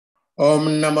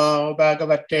Om Namo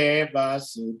Bhagavate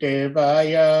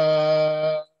Vasudevaya.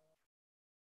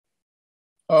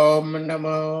 Om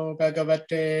Namo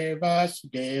Bhagavate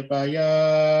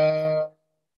Vasudevaya.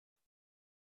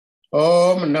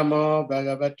 Om Namo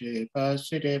Bhagavate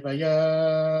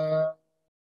Vasudevaya.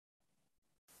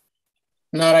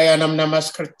 Narayanam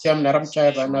Namaskrityam Naram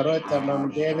Chaiva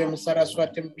Narottamam Devim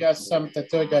Saraswatim Vyasam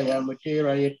Tato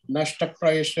Jayamutira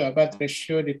Nashtaprayashu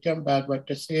Abhadrishu Nityam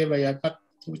Bhagavata Sevaya Bhakti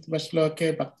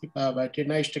Vasloke Bhakti Bhavati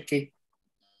Naishtaki.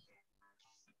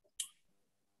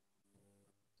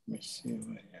 Let me see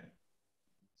what I have.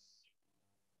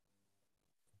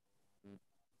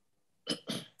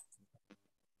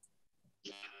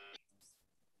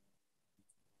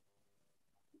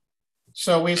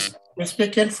 So we're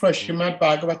speaking from SRIMAD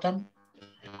BHAGAVATAM,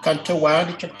 Canto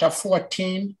 1, Chapter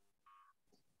 14,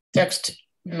 text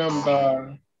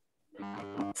number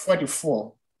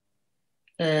 44.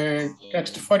 And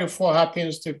text 44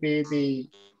 happens to be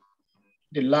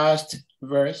the last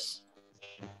verse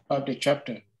of the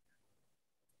chapter.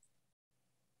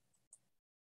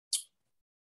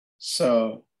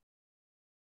 So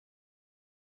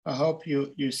I hope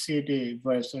you see the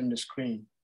verse on the screen.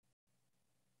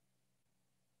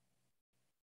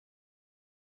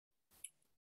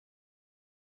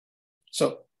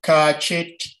 So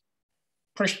Kachit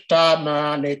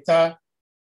Prishtamaneta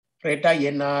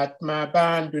Redayanatma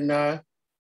Banduna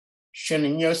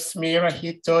Shanyosmira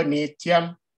Hito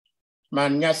Nityam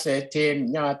Manyasete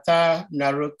Nyata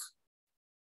Naruk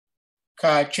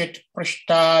Kachit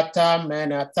Prishtata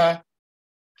Manata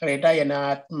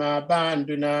Redayanatma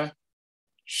Banduna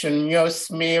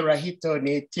Shanyosmira Hito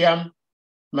Nityam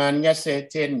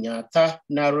Manyasete Nyata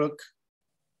Naruk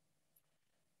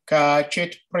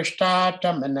Kachit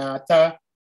Prishtata Manata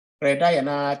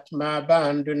Redayanatma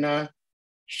Banduna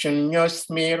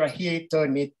Shunyosmi Rahito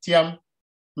Nityam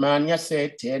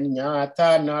Manyasete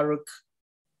Nyata Naruk.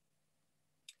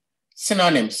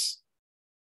 Synonyms: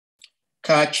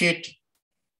 Kachit,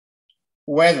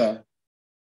 whether,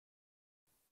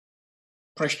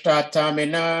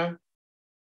 Prishtatamena,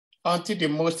 unto the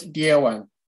most dear one,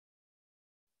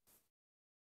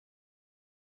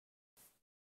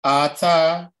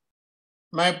 Ata,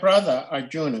 my brother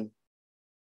Arjuna,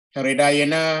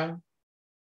 Hridayana,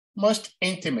 most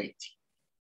intimate,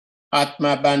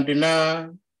 Atma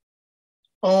Bandhana,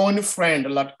 own friend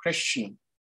Lord Krishna,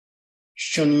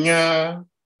 Shunya,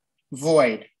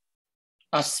 void,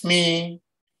 Asmi,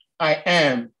 I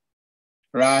am,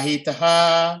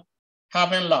 Rahitaha,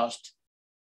 having lost,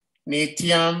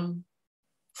 Nityam,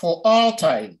 for all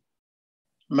time,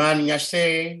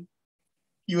 Manyase,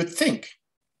 you think,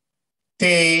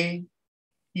 Te,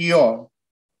 your,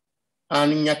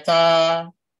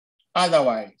 Anyata,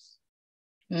 otherwise,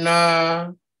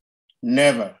 Na,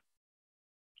 never,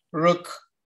 Ruk,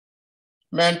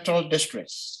 mental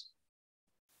distress.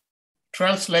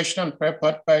 Translation and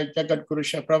purport by Jagadguru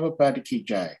Srila Prabhupada Ki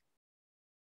Jai.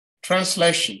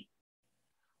 Translation: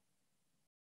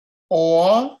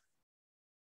 or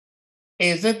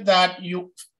is it that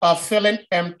you are feeling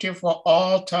empty for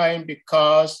all time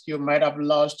because you might have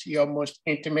lost your most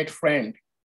intimate friend,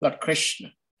 Lord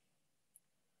Krishna?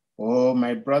 Oh,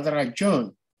 my brother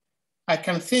Arjuna, I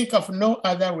can think of no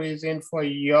other reason for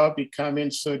your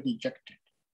becoming so dejected.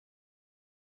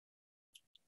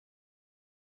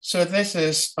 So this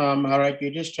is Maharaj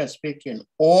Yudhishthira speaking.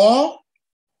 Or,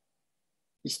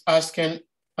 he's asking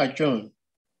Arjuna,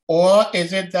 or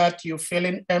is it that you're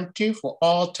feeling empty for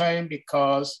all time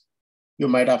because you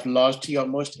might have lost your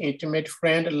most intimate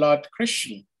friend, Lord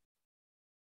Krishna?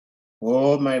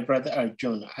 Oh, my brother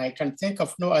Arjuna, I can think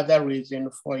of no other reason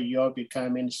for your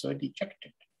becoming so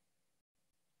dejected.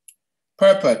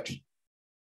 Purport: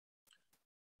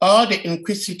 all the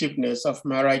inquisitiveness of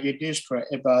Maharaj Yudhishthira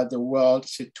about the world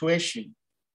situation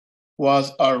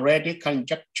was already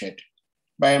conjectured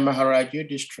by Maharaj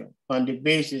Yudhishthira on the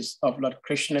basis of Lord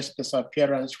Krishna's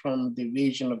disappearance from the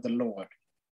vision of the Lord.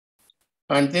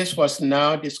 And this was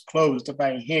now disclosed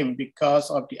by him because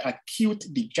of the acute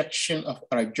dejection of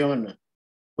Arjuna,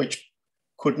 which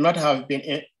could not have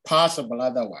been possible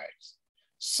otherwise.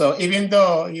 So even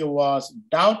though he was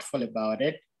doubtful about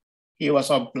it, he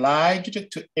was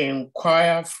obliged to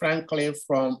inquire frankly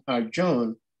from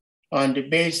Arjuna on the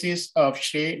basis of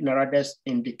Sri Narada's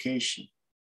indication.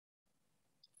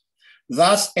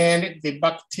 Thus end the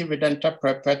Bhaktivedanta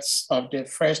purports of the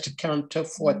first canto,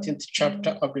 14th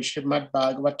chapter of the Srimad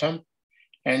Bhagavatam,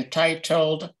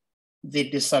 entitled The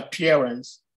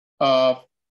Disappearance of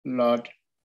Lord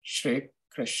Shri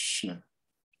Krishna.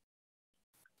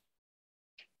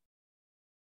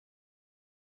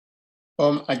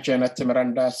 Om Ajana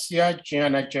Timarandasya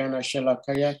Jnana Jana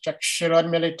Shalakaya Chakshiran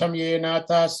Militam Yena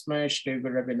Tasmai Shri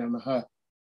Gurave Namaha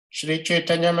Shri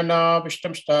Chaitanya Mana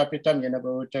Vishtam Stapitam Yena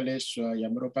Bhutale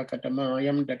Swayam Rupa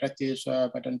Katamayam Dadati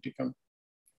Swapatantikam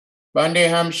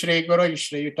Vandeham Shri Guru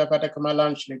Shri Yutapada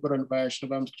Kamalam Shri Guru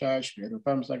Vaishnavam Shri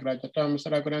Rupam Sagrajatam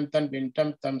Saragurantan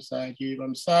Vintam Tam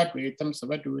Sajivam Sadvitam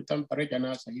Savadutam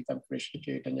Parijana Sahitam Krishna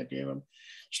Chaitanya Devam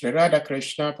Shri Radha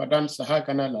Krishna Padam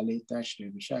Sahagana Lalita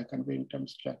Shri Vishakan Vintam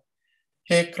Scha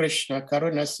He Krishna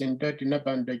Karuna Sindhu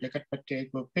Dinabanda Jagatpate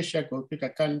Gopisha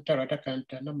Gopika Kanta Radha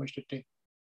Kanta Namaste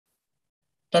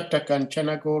Tata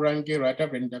Kanchana Gorangi Radha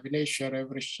Vrindavineshwara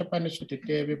Vrishabhanasuti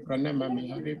Devi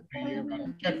Pranamami Hari Priya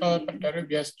Chakal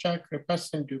Pataravyas Chakripa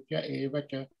Sindhupya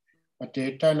Evacha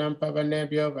Pateta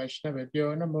Nampavanebhyo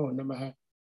Vaishnavebhyo Namo Namaha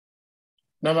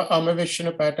Nama Amma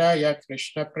Vishnu Padaya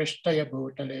Krishna Prishtaya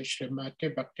Bhutale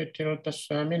Srimati Bhakti Tirtha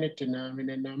Swami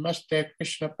Nitinamine Namaste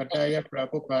Krishna Padaya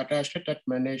Prabhupada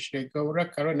Shritatmane Shri Gaura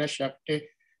Karuna Shakti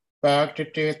Bhakti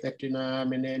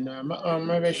Tirthatinamine Nama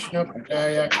Amma Vishnu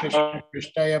Padaya Krishna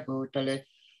Prishtaya Bhutale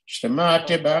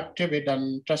Srimati Bhakti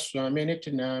Vedanta Swami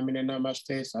Nitinamine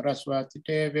Namaste Saraswati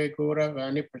Devi Gaura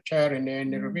Vani Pracharine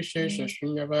Nirvishesha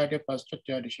Sringavadi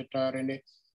Pastatya Dishatarine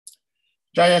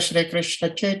Jaya Shri Krishna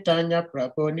Chaitanya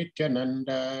Prabhu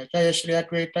Nityananda Jaya Shri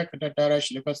Advaita Kadadara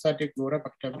Shri Vasadi Gaura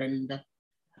Bhakta Vrinda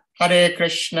Hare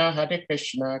Krishna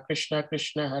Krishna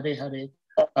Krishna Hare Hare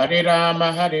Hare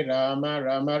Rama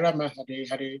Rama Rama Hare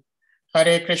Hare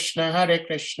Hare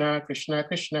Krishna Krishna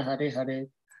Krishna Hare Hare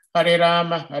Hare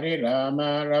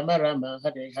Rama Rama Rama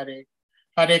Hare Hare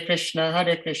Hare Krishna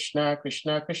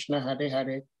Krishna Krishna Hare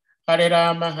Hare Hare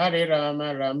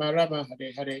Rama Rama Rama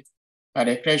Hare Hare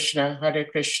Hare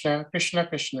Krishna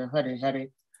Krishna Hare Hare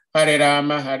Hare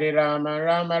Rama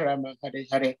Rama Rama Hare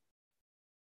Hare.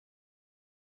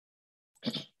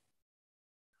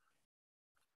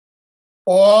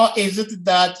 Or is it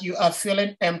that you are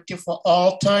feeling empty for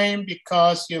all time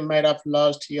because you might have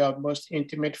lost your most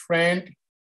intimate friend,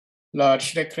 Lord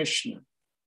Shri Krishna?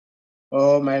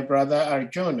 Oh, my brother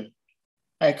Arjuna,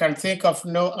 I can think of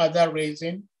no other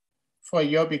reason for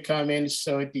your becoming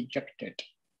so dejected.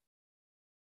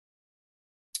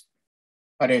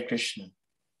 Hare Krishna.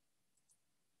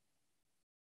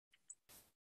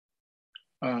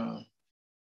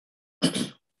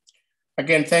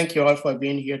 Again, thank you all for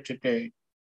being here today.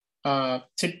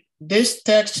 This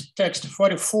text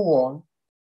 44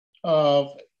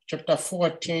 of chapter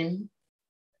 14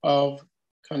 of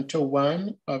Canto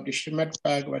 1 of the SRIMAD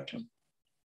BHAGAVATAM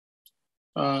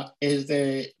is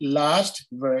the last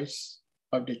verse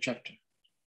of the chapter.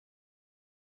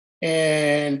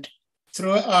 And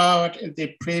throughout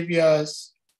the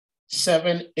previous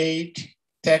 7, 8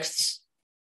 texts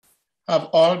have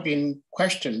all been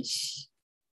questions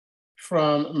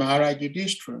from Maharaj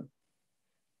Yudhishthira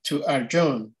to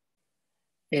Arjuna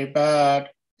about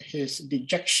his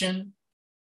dejection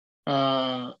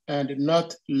and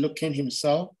not looking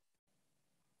himself,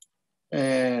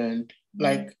 and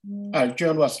like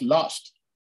Arjuna was lost.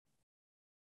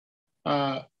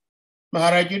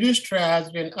 Maharaj Yudhishthira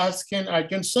has been asking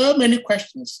Arjuna so many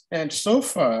questions, and so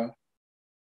far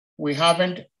we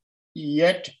haven't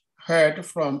yet heard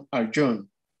from Arjuna.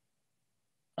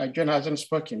 Arjuna hasn't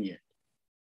spoken yet.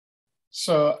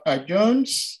 So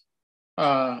Arjuna's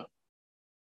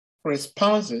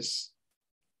responses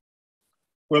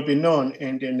will be known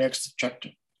in the next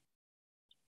chapter.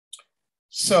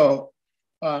 So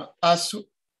as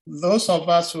those of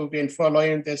us who've been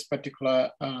following this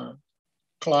particular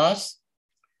class,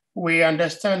 we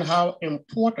understand how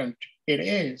important it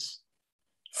is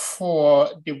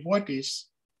for devotees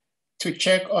to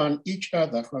check on each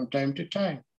other from time to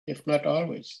time, if not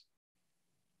always.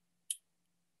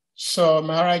 So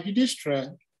Maharaj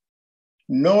Yudhishthira,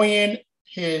 knowing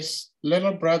his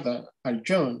little brother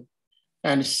Arjuna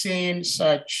and seeing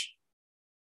such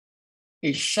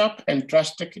a sharp and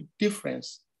drastic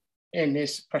difference in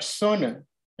his persona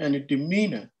and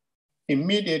demeanor,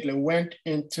 immediately went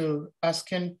into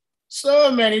asking so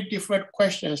many different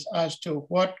questions as to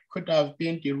what could have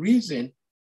been the reason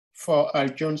for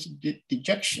Arjuna's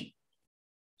dejection.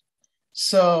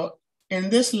 So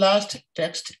in this last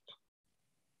text,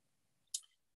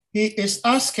 he is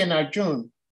asking Arjuna,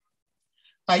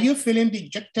 are you feeling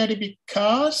dejected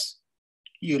because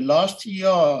you lost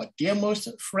your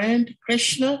dearest friend,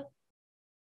 Krishna?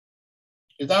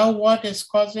 Is that what is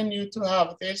causing you to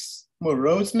have this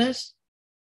moroseness?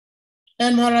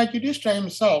 And Maharaj Yudhishthira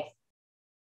himself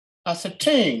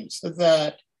ascertains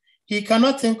that he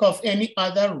cannot think of any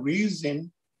other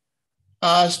reason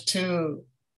as to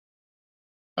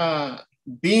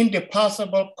being the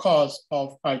possible cause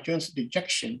of Arjun's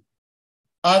dejection,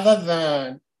 other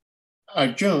than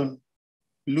Arjun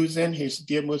losing his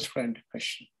dearest friend,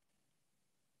 Krishna.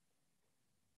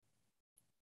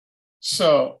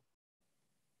 So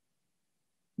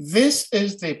this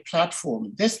is the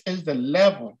platform, this is the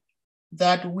level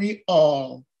that we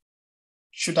all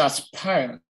should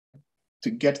aspire to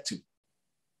get to.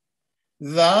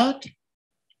 That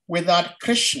without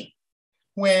Krishna,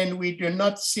 when we do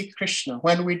not see Krishna,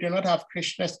 when we do not have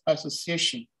Krishna's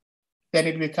association, then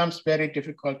it becomes very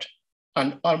difficult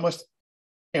and almost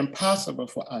impossible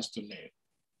for us to live.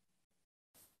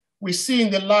 We see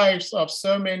in the lives of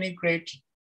so many great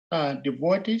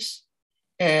devotees,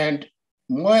 and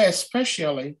more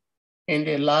especially in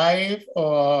the life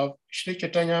of Sri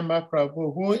Chaitanya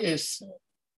Mahaprabhu, who is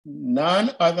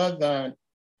none other than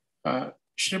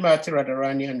Srimati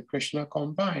Radharani and Krishna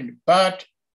combined, but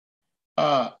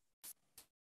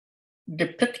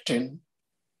depicting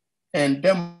and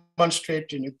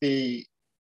demonstrating the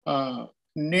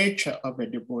nature of a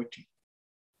devotee.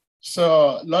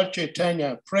 So Lord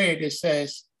Chaitanya prayed, he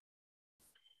says,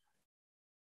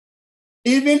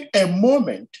 even a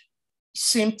moment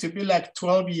seemed to be like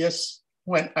 12 years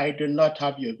when I do not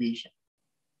have your vision.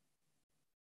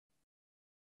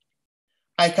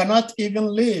 I cannot even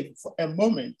live for a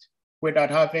moment without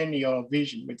having your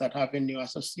vision, without having your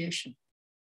association.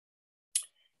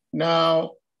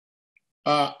 Now,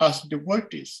 as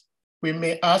devotees, we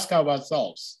may ask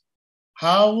ourselves,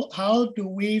 how do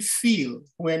we feel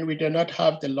when we do not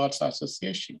have the Lord's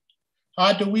association?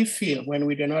 How do we feel when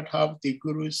we do not have the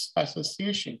Guru's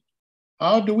association?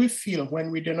 How do we feel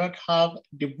when we do not have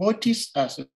devotees'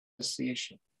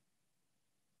 association?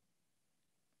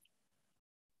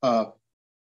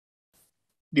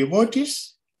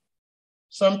 Devotees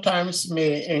sometimes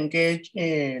may engage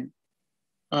in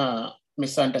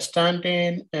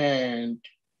misunderstanding and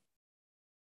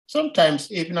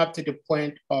sometimes even up to the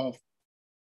point of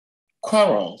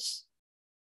quarrels.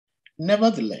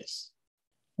 Nevertheless,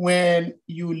 when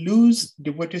you lose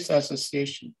devotees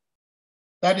association,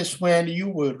 that is when you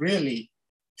will really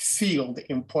feel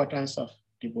the importance of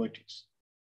devotees.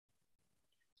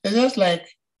 It's just like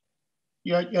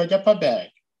your japa bag.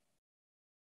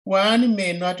 One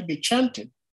may not be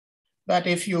chanting, but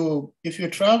if you're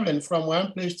traveling from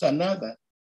one place to another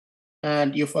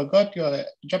and you forgot your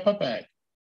japa bag,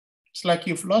 it's like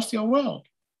you've lost your world.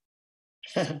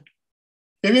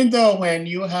 Even though when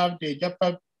you have the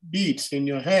japa beads in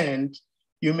your hand,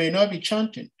 you may not be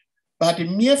chanting, but the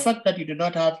mere fact that you do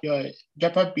not have your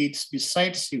japa beads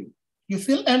besides you, you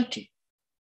feel empty.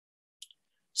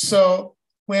 So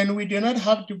when we do not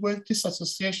have devotees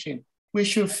association, we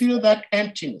should feel that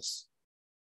emptiness.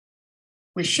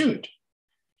 We should.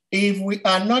 If we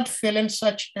are not feeling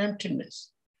such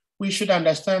emptiness, we should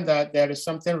understand that there is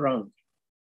something wrong.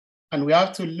 And we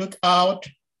have to look out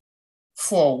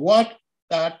for what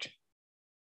that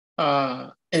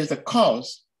is the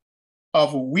cause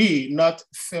of we not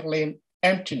feeling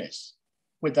emptiness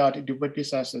without a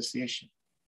devotees association.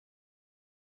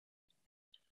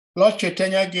 Lord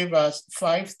Chaitanya gave us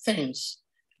 5 things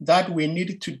that we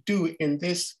need to do in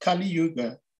this Kali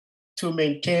Yuga to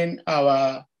maintain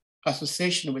our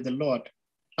association with the Lord.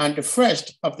 And the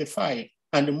first of the 5,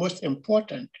 and the most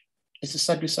important, is the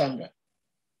Sadhu Sangha.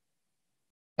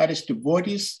 That is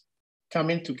devotees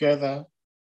coming together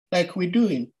like we're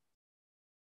doing.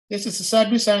 This is the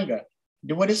Sadhu Sangha.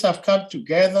 Devotees have come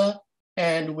together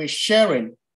and we're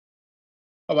sharing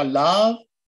our love,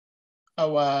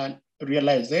 our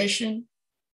realization,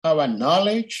 our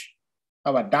knowledge,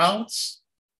 our doubts,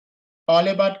 all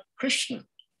about Krishna.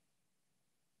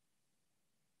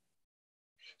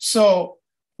 So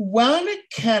one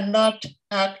cannot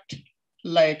act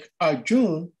like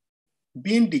Arjun,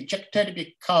 being dejected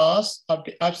because of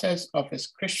the absence of his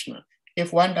Krishna,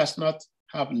 if one does not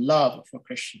have love for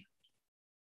Krishna.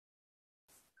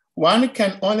 One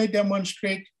can only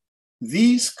demonstrate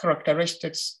these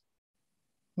characteristics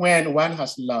when one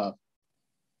has love,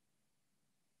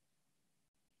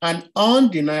 an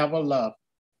undeniable love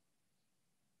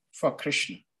for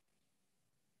Krishna.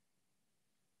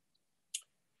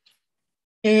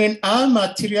 In our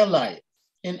material life,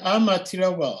 in our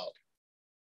material world,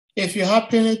 if you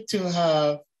happen to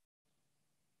have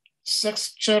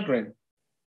 6 children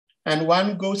and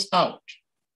one goes out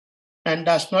and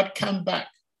does not come back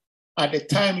at the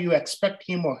time you expect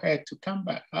him or her to come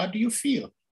back, how do you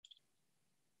feel?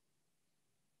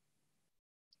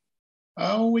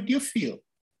 How would you feel?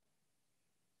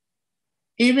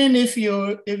 Even if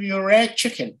you rear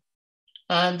chicken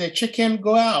and the chicken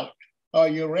go out, or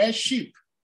you rear sheep,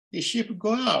 the sheep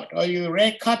go out, or you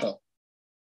rear cattle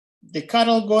The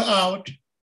cattle go out.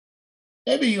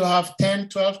 Maybe you have 10,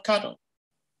 12 cattle.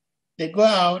 They go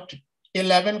out,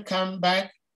 11 come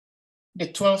back. The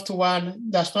 12th one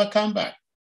does not come back.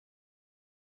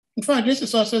 In fact, this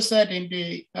is also said in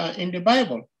the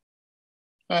Bible.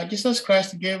 Jesus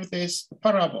Christ gave this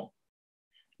parable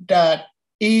that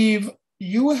if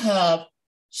you have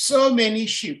so many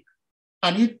sheep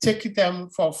and you take them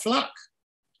for flock,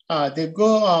 you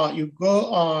go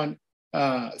on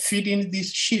feeding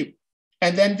these sheep,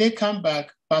 and then they come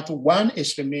back, but one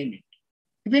is remaining.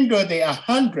 Even though they are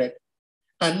 100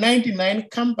 and 99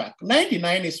 come back,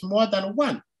 99 is more than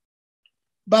one.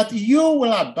 But you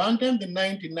will abandon the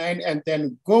 99 and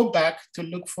then go back to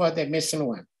look for the missing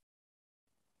one.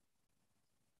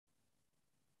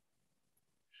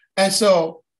 And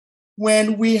so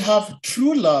when we have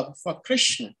true love for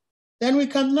Krishna, then we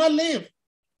cannot live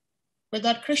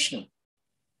without Krishna.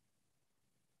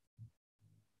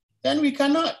 Then we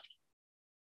cannot.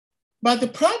 But the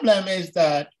problem is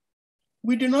that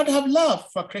we do not have love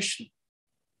for Krishna.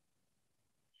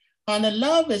 And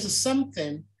love is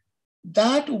something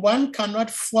that one cannot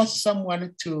force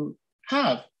someone to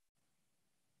have.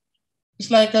 It's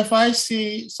like if I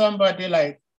see somebody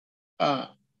like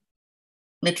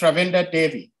Mitravinda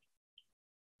Devi,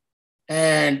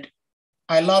 and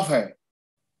I love her.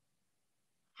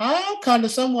 How can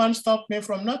someone stop me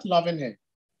from not loving her?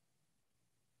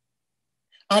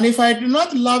 And if I do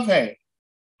not love her,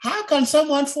 how can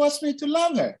someone force me to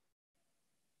love her?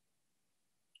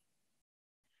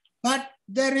 But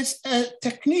there is a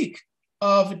technique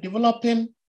of developing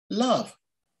love.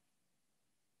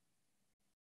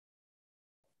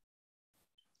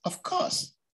 Of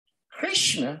course,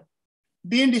 Krishna,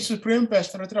 being the supreme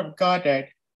personality of Godhead,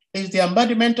 is the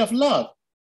embodiment of love.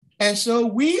 And so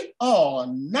we all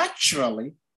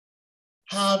naturally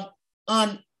have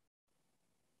an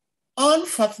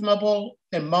unfathomable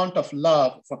amount of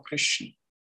love for Krishna.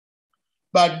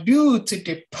 But due to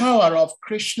the power of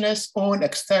Krishna's own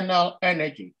external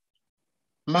energy,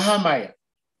 Mahamaya,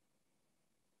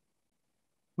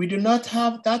 we do not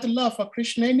have that love for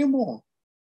Krishna anymore.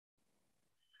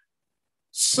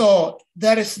 So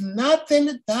there is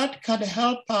nothing that can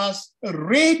help us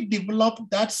redevelop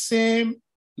that same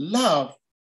love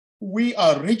we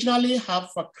originally have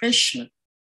for Krishna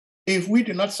if we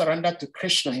do not surrender to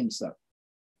Krishna himself.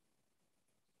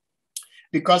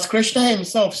 Because Krishna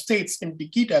himself states in the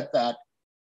Gita that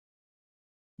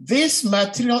this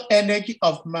material energy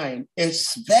of mine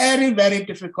is very, very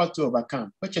difficult to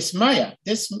overcome, which is Maya.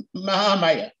 This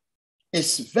Mahamaya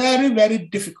is very, very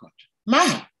difficult.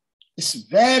 Maha is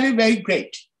very, very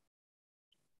great.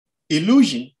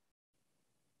 Illusion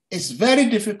is very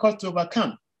difficult to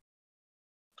overcome.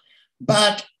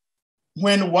 But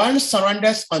when one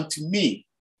surrenders unto me,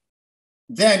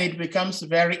 then it becomes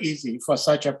very easy for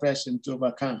such a person to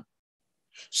overcome.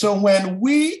 So when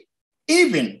we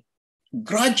even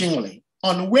grudgingly,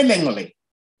 unwillingly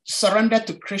surrender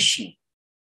to Krishna,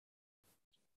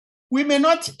 we may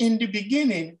not in the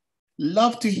beginning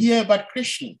love to hear about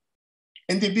Krishna.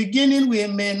 In the beginning, we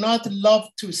may not love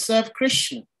to serve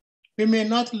Krishna. We may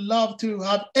not love to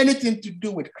have anything to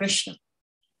do with Krishna.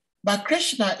 But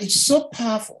Krishna is so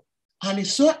powerful and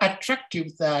is so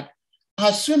attractive that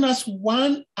as soon as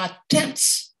one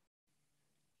attempts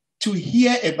to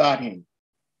hear about him,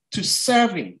 to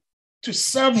serve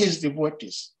his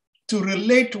devotees, to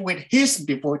relate with his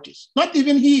devotees, not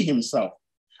even he himself,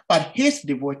 but his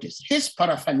devotees, his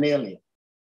paraphernalia,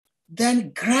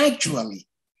 then gradually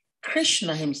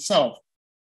Krishna himself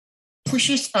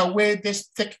pushes away this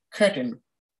thick curtain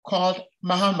called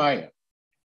Mahamaya.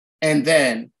 And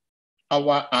then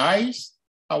our eyes,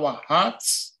 our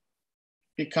hearts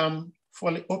become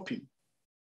fully open.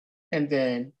 And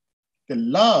then the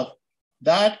love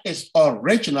that is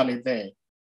originally there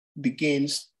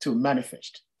begins to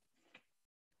manifest.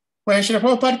 When Srila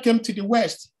Prabhupada came to the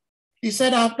West, he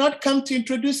said, I have not come to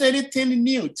introduce anything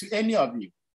new to any of you.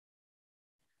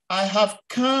 I have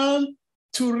come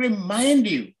to remind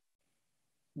you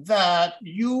that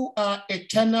you are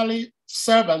eternally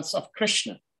servants of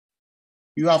Krishna.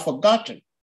 You have forgotten,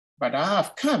 but I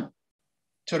have come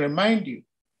to remind you.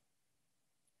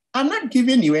 I'm not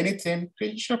giving you anything.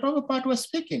 Srila Prabhupada was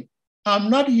speaking. I'm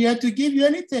not here to give you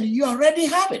anything. You already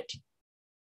have it.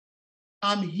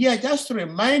 I'm here just to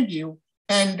remind you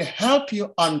and help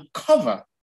you uncover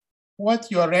what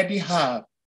you already have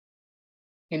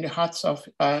in the hearts of,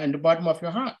 in the bottom of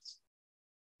your hearts.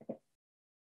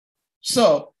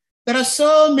 So there are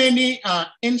so many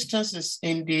instances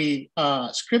in the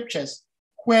scriptures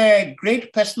where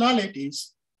great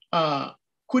personalities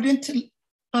couldn't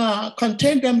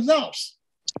contain themselves.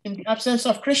 in the absence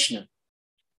of Krishna.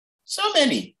 So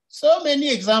many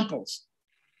examples.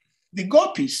 The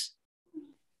gopis,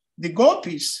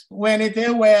 when they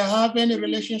were having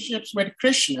relationships with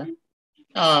Krishna,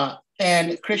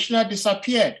 and Krishna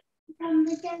disappeared,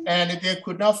 and they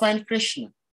could not find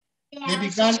Krishna,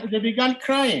 they began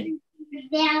crying.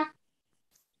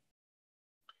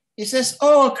 He says,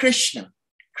 "Oh, Krishna,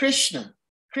 Krishna,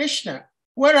 Krishna,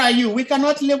 where are you? We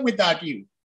cannot live without you.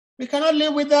 We cannot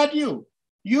live without you.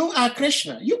 You are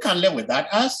Krishna. You can't live without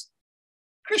us.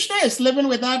 Krishna is living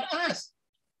without us."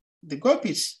 The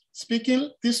gopis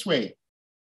speaking this way.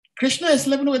 Krishna is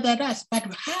living without us, but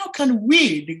how can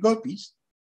we, the gopis,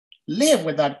 live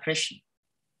without Krishna?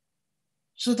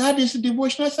 So that is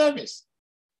devotional service.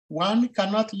 One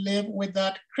cannot live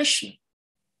without Krishna.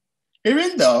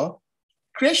 Even though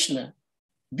Krishna,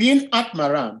 being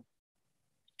Atmaram,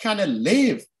 can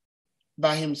live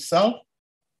by himself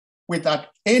without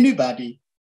anybody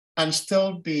and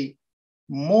still be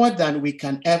more than we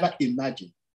can ever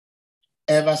imagine,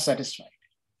 ever satisfied.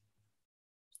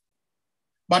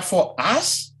 But for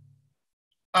us,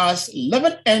 as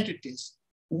living entities,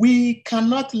 we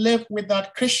cannot live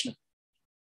without Krishna.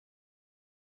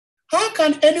 How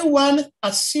can anyone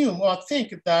assume or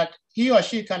think that he or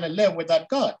she can live without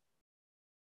God?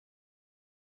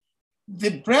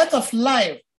 The breath of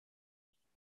life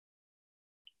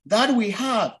that we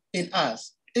have in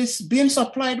us is being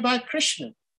supplied by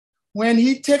Krishna. When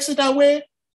he takes it away,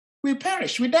 we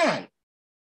perish, we die.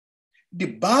 The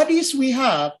bodies we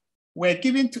have were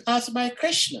given to us by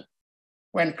Krishna.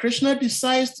 When Krishna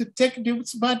decides to take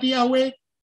this body away,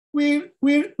 we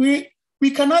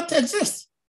cannot exist.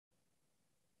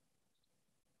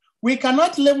 We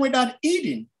cannot live without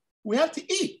eating. We have to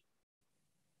eat.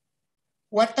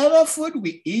 Whatever food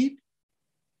we eat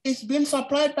is being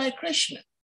supplied by Krishna.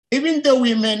 Even though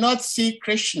we may not see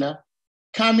Krishna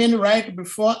coming right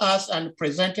before us and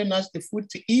presenting us the food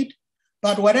to eat,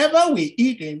 but whatever we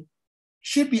eat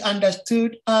should be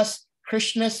understood as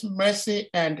Krishna's mercy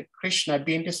and Krishna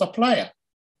being the supplier.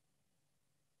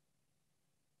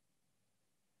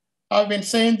 I've been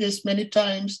saying this many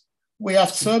times. We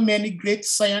have so many great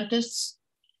scientists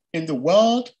in the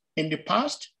world, in the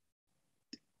past,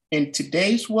 in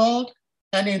today's world,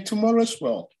 and in tomorrow's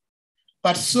world.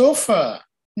 But so far,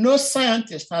 no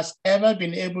scientist has ever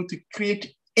been able to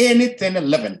create anything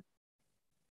living.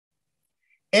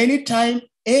 Anytime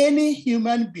any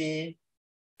human being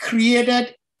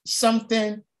created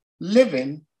something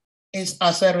living is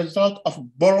as a result of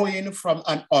borrowing from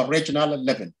an original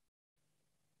living.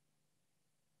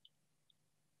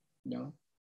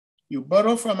 You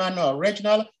borrow from an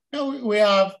original. We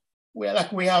have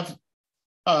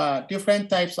different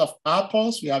types of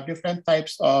apples. We have different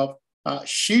types of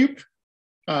sheep,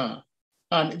 and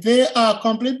they are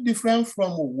completely different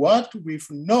from what we've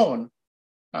known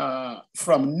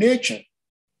from nature.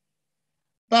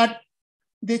 But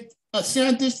the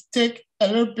scientists take a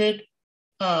little bit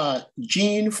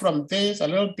gene from this, a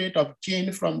little bit of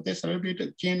gene from this, a little bit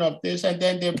of gene of this, and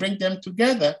then they bring them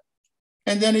together.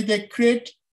 And then they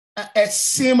create a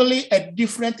seemingly a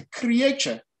different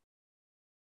creature.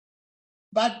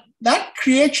 But that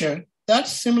creature, that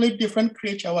seemingly different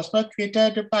creature was not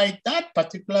created by that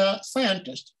particular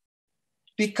scientist,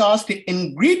 because the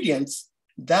ingredients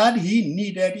that he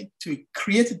needed to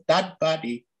create that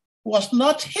body was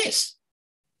not his.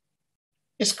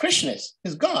 It's Krishna's,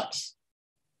 it's God's.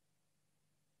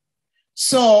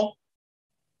 So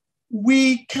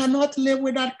we cannot live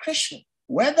without Krishna,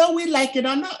 whether we like it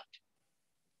or not.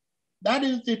 That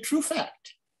is the true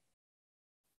fact.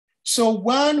 So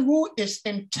one who is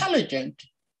intelligent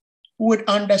would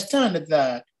understand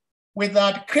that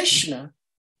without Krishna,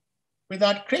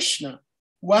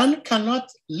 one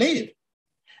cannot live.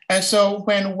 And so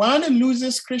when one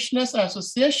loses Krishna's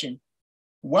association,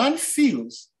 one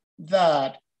feels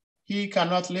that he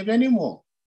cannot live anymore.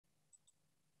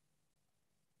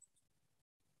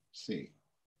 See.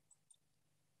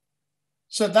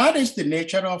 So that is the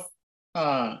nature of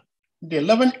the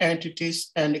living entities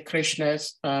and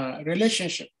Krishna's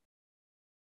relationship.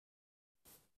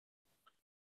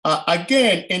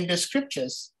 Again, in the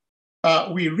scriptures,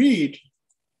 we read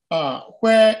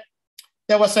where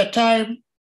there was a time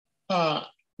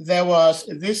there was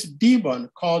this demon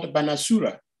called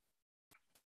Banasura.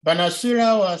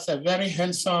 Banasura was a very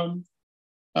handsome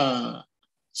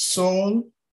soul,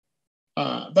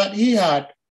 but he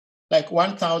had like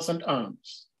 1,000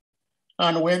 arms.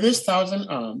 And with these 1,000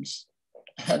 arms,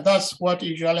 that's what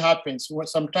usually happens.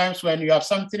 Sometimes when you have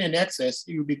something in excess,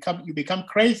 you become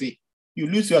crazy. You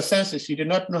lose your senses. You do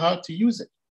not know how to use it.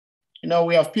 You know,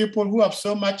 we have people who have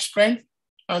so much strength,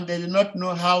 and they do not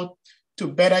know how to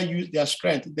better use their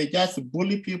strength. They just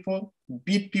bully people,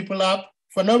 beat people up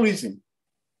for no reason.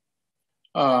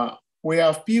 We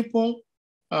have people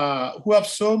who have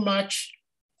so much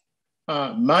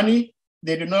money,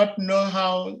 they do not know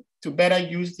how to better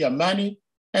use their money.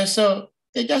 And so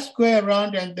they just go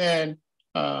around and then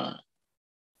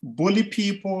bully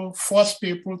people, force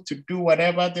people to do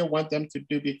whatever they want them to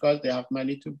do because they have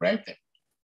money to bribe them.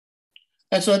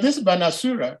 And so this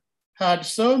Banasura had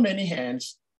so many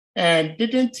hands and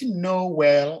didn't know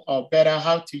well or better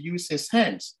how to use his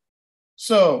hands.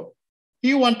 So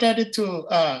he wanted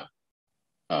to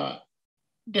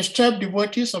disturb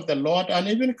devotees of the Lord and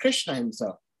even Krishna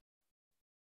himself.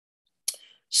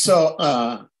 So,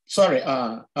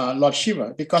 Lord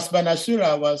Shiva, because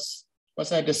Banasura was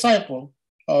a disciple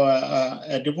or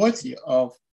a devotee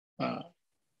of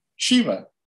Shiva.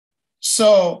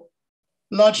 So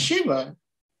Lord Shiva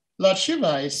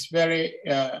is very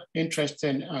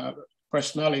interesting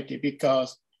personality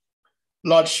because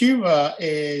Lord Shiva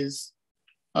is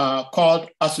called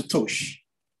Asutosh.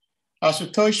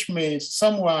 Asutosh means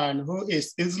someone who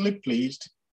is easily pleased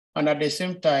and at the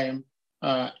same time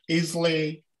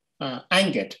easily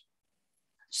angered.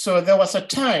 So there was a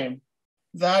time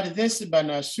that this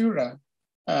Banasura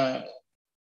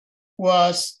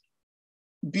was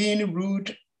being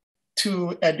rude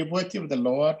to a devotee of the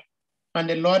Lord, and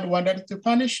the Lord wanted to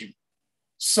punish him.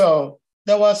 So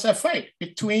there was a fight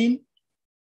between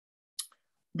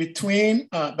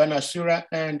Banasura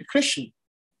and Krishna.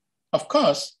 Of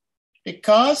course,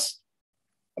 because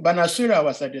Banasura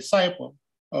was a disciple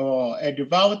or a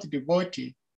devout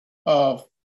devotee of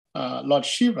Lord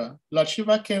Shiva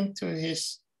came to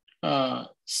his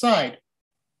side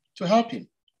to help him.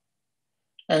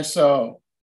 And so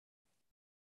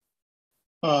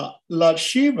Lord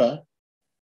Shiva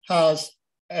has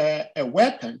a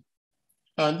weapon,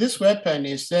 and this weapon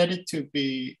is said to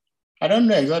be, I don't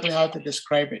know exactly how to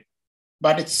describe it,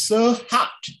 but it's so hot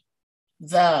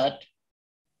that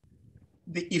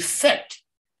the effect,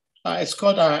 it's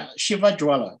called a Shiva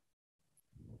Jwala.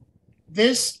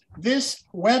 This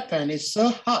weapon is so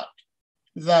hot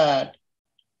that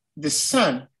the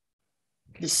sun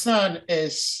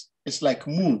is like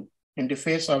moon in the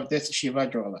face of this Shiva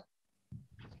Jwala.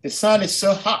 The sun is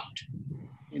so hot,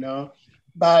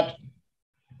 but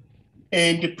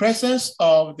in the presence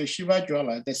of the Shiva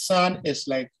Jwala, the sun is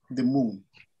like the moon,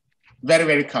 very,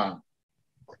 very calm.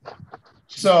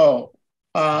 So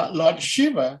Lord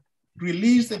Shiva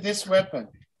released this weapon,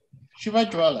 Shiva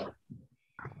Jwala,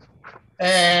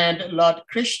 and Lord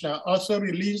Krishna also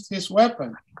released his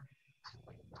weapon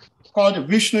called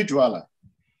Vishnu Jwala.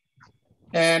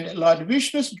 And Lord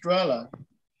Vishnu's Jwala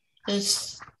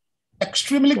is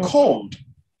extremely cold.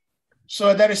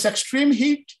 So there is extreme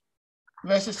heat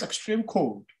versus extreme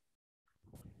cold.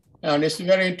 And it's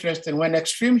very interesting. When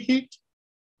extreme heat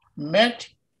met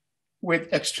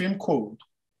with extreme cold,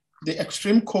 the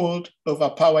extreme cold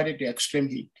overpowered the extreme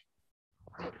heat.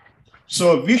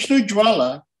 So Vishnu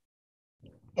Jwala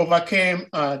overcame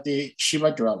the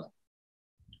Shiva Jwala.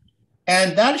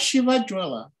 And that Shiva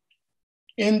Jwala,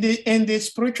 in the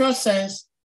spiritual sense,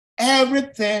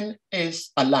 everything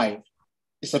is alive.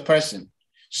 It's a person.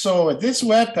 So this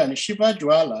weapon, Shiva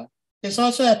Jwala, is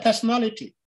also a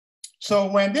personality.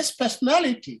 So when this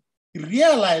personality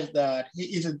realized that he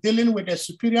is dealing with a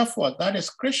superior force, that is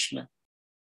Krishna,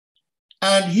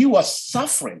 and he was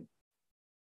suffering,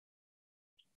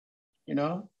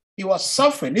 he was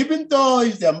suffering, even though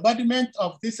he's the embodiment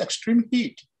of this extreme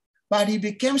heat, but he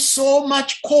became so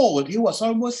much cold, he was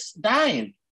almost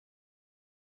dying.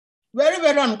 Very,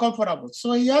 very uncomfortable.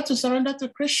 So he had to surrender to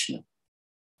Krishna.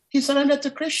 He surrendered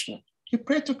to Krishna. He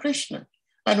prayed to Krishna.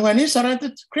 And when he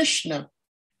surrendered to Krishna,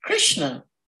 Krishna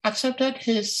accepted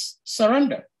his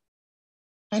surrender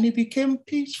and he became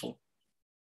peaceful.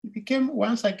 He became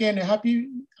once again a happy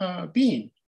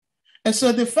being. And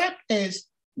so the fact is,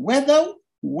 whether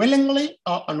willingly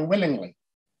or unwillingly,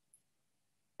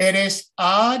 it is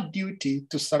our duty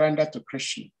to surrender to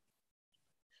Krishna.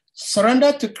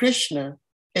 Surrender to Krishna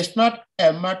is not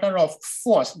a matter of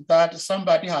force that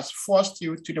somebody has forced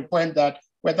you to the point that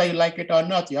whether you like it or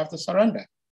not, you have to surrender.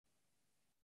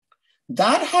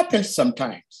 That happens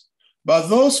sometimes, but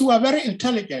those who are very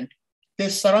intelligent, they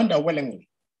surrender willingly.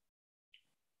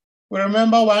 We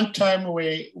remember one time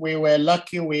we were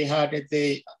lucky, we had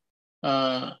the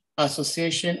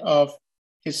association of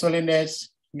His Holiness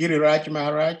Giriraj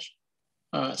Maharaj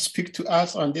speak to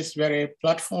us on this very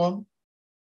platform.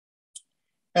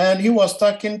 And he was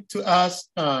talking to us,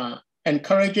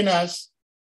 encouraging us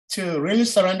to really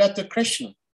surrender to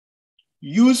Krishna.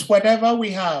 Use whatever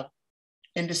we have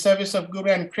in the service of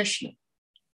Guru and Krishna.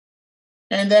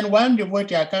 And then one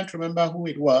devotee, I can't remember who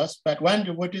it was, but one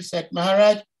devotee said,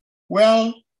 Maharaj,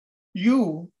 well,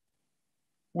 you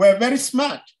were very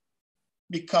smart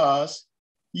because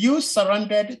you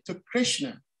surrendered to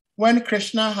Krishna when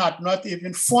Krishna had not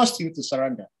even forced you to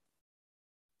surrender.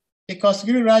 Because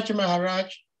Guru Raj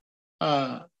Maharaj,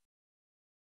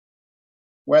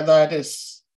 whether it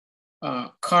is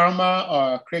karma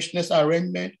or Krishna's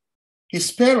arrangement,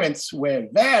 his parents were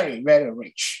very, very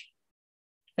rich.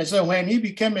 And so when he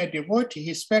became a devotee,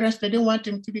 his parents didn't want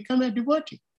him to become a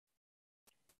devotee.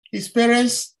 His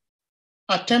parents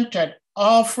attempted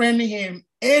offering him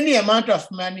any amount of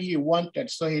money he wanted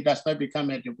so he does not become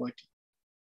a devotee.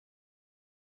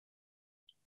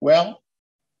 Well,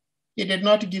 he did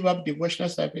not give up devotional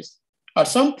service. At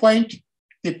some point,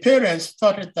 the parents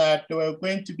thought that they were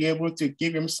going to be able to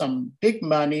give him some big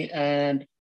money, and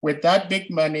with that big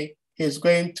money, he's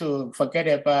going to forget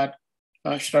about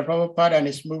Srila Prabhupada and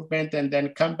his movement and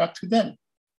then come back to them.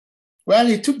 Well,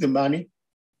 he took the money,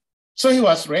 so he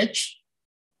was rich,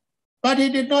 but he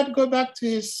did not go back to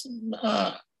his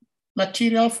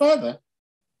material father.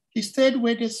 He stayed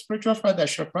with his spiritual father,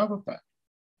 Srila Prabhupada,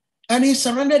 and he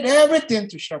surrendered everything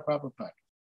to Srila Prabhupada.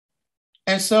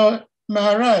 And so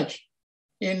Maharaj,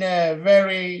 in a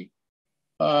very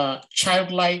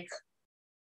childlike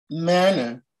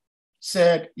manner,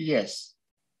 said, yes,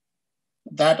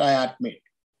 that I admit,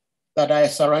 that I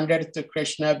surrendered to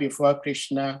Krishna before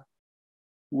Krishna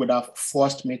would have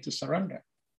forced me to surrender.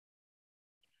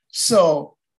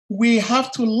 So we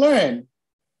have to learn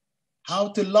how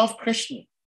to love Krishna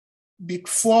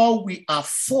before we are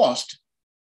forced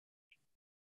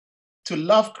to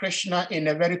love Krishna in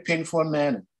a very painful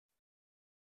manner.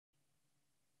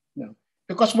 No.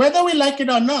 Because whether we like it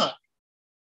or not,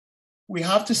 we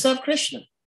have to serve Krishna.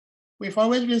 We've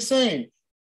always been saying,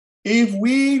 if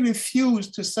we refuse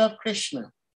to serve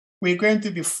Krishna, we're going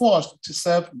to be forced to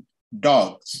serve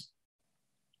dogs.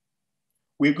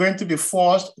 We're going to be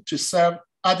forced to serve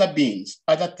other beings,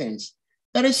 other things.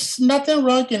 There is nothing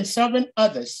wrong in serving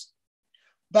others.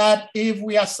 But if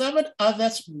we are serving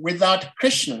others without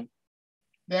Krishna,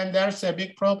 then there's a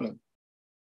big problem.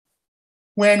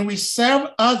 When we serve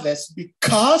others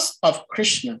because of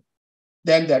Krishna,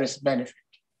 then there is benefit.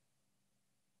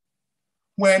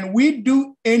 When we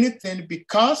do anything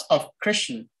because of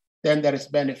Krishna, then there is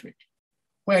benefit.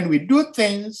 When we do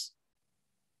things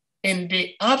in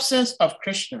the absence of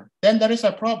Krishna, then there is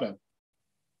a problem.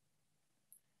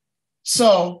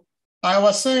 So I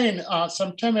was saying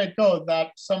some time ago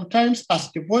that sometimes as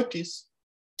devotees,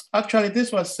 actually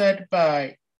this was said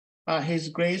by His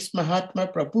Grace Mahatma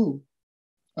Prabhu,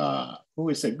 who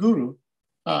is a guru.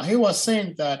 He was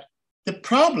saying that the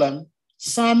problem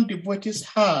some devotees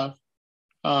have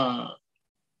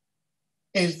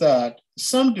is that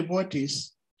some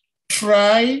devotees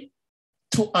try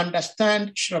to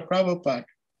understand Srila Prabhupada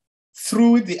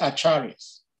through the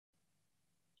acharyas.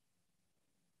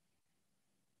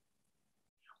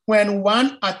 When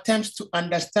one attempts to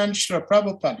understand Srila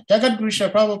Prabhupada, Jagadguru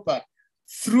Srila Prabhupada,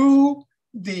 through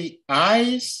the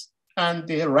eyes and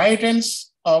the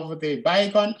writings of the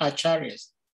bygone acharyas,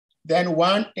 then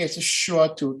one is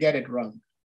sure to get it wrong.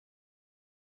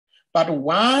 But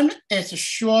one is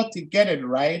sure to get it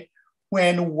right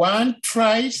when one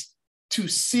tries to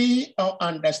see or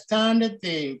understand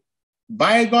the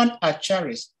bygone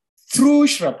acharyas through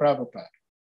Srila Prabhupada.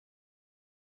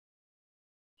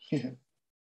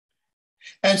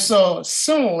 And so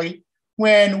similarly,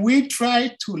 when we try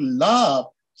to love,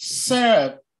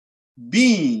 serve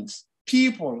beings,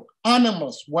 people,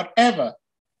 animals, whatever,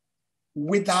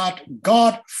 without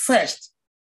God first,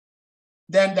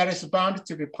 then there is bound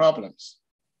to be problems.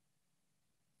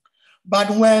 But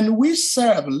when we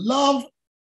serve, love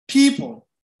people,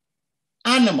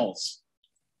 animals,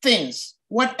 things,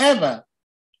 whatever,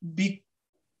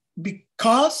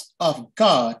 because of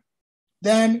God,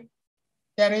 then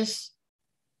there is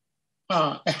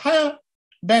a higher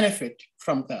benefit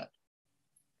from that.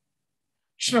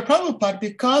 Srila Prabhupada,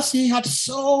 because he had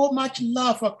so much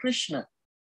love for Krishna,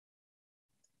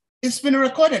 it's been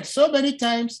recorded so many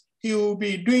times. He will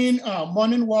be doing a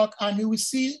morning walk and he will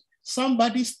see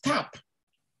somebody's tap,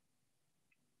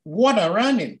 water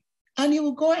running, and he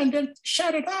will go and then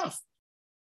shut it off.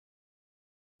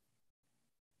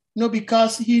 No,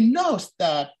 because he knows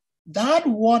that that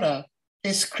water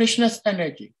is Krishna's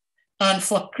energy. And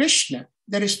for Krishna,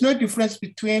 there is no difference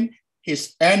between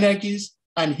his energies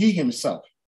and he himself.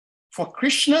 For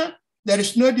Krishna, there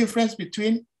is no difference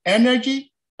between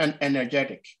energy and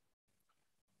energetic.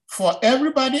 For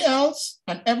everybody else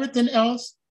and everything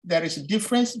else, there is a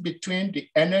difference between the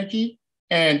energy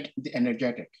and the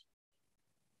energetic.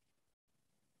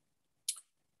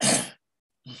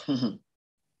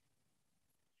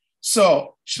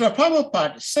 So Srila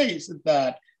Prabhupada says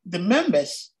that the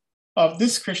members of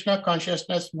this Krishna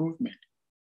consciousness movement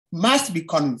must be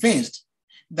convinced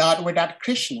that without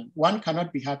Krishna, one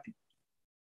cannot be happy.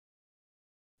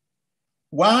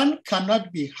 One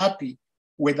cannot be happy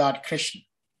without Krishna.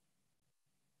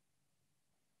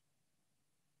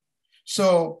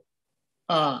 So,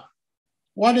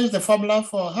 what is the formula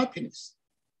for happiness?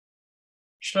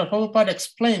 Srila Prabhupada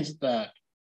explains that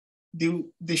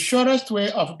the shortest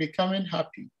way of becoming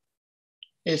happy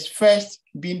is first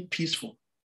being peaceful.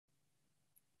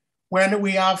 When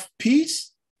we have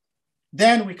peace,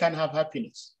 then we can have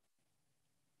happiness.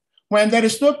 When there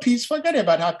is no peace, forget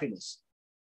about happiness.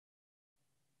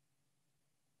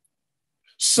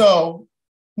 So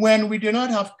when we do not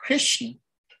have Krishna,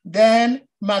 then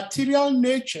material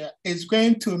nature is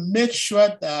going to make sure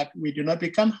that we do not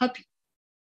become happy.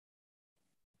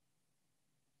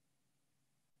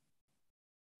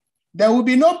 There will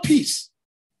be no peace.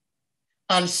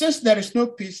 And since there is no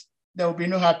peace, there will be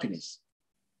no happiness.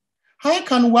 How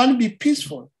can one be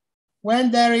peaceful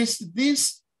when there is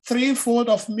this threefold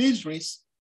of miseries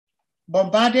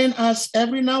bombarding us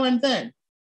every now and then?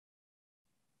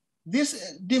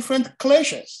 These different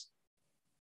kleshas.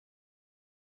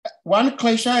 One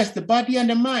klesha is the body and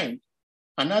the mind.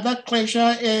 Another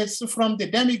klesha is from the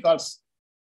demigods,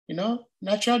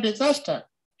 natural disaster,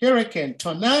 hurricane,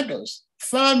 tornadoes,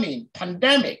 famine,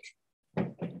 pandemic.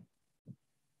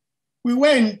 We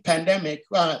were in pandemic.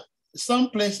 Some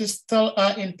places still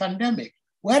are in pandemic.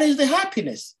 Where is the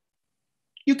happiness?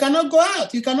 You cannot go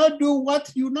out. You cannot do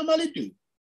what you normally do.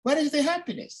 Where is the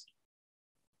happiness?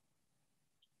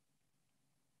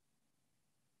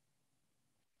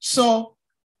 So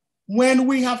when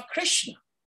we have Krishna,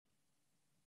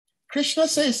 Krishna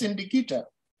says in the Gita,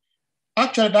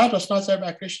 actually that was not said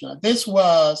by Krishna. This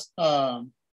was, who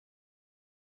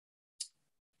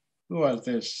was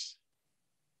this?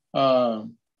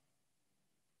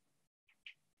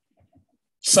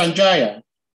 Sanjaya.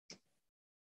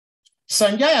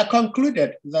 Sanjaya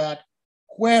concluded that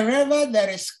wherever there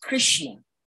is Krishna,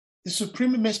 the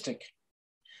supreme mystic,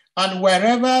 and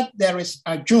wherever there is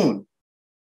Arjuna,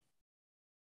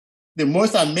 the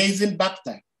most amazing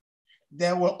bhakta,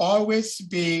 there will always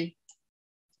be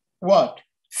what?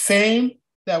 Fame,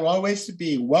 there will always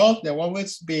be wealth, there will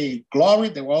always be glory,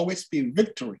 there will always be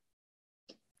victory.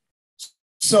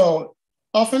 So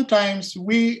oftentimes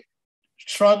we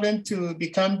struggling to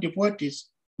become devotees,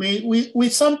 we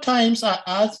sometimes are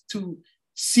asked to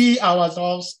see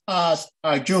ourselves as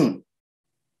Arjuna.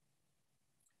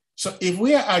 So if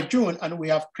we are Arjuna and we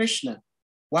have Krishna,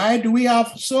 why do we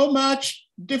have so much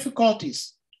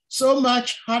difficulties, so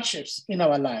much hardships in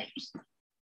our lives?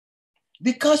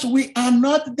 Because we are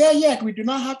not there yet. We do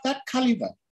not have that caliber.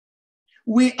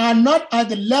 We are not at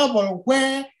the level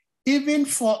where even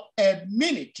for a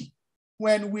minute,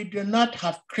 when we do not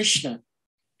have Krishna,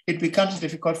 it becomes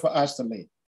difficult for us to live.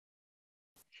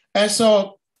 And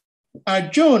so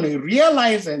Arjuna,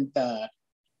 realizing that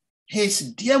his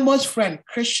dearest friend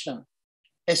Krishna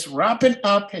is wrapping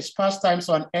up his pastimes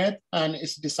on earth and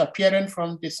is disappearing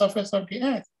from the surface of the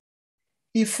earth,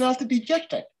 he felt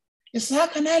dejected. He said, how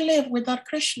can I live without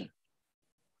Krishna?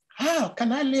 How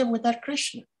can I live without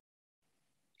Krishna?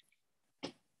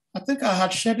 I think I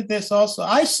had shared this also.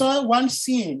 I saw one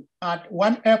scene at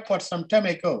one airport some time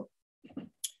ago.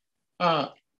 A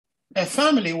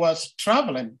family was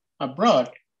traveling abroad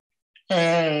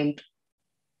and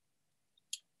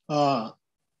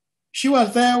she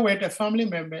was there with the family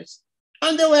members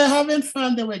and they were having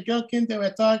fun. They were joking, they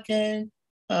were talking,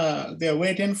 they were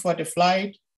waiting for the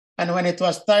flight. And when it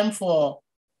was time for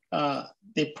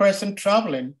the person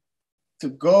traveling to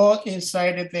go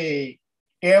inside the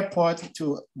airport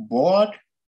to board,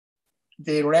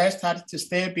 the rest had to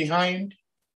stay behind.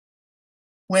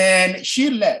 When she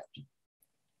left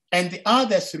and the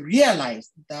others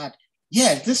realized that,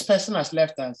 yes, this person has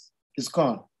left us, is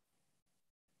gone.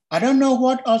 I don't know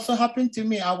what also happened to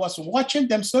me. I was watching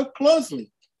them so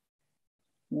closely.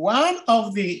 One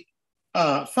of the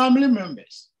family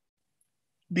members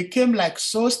became like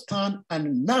so stunned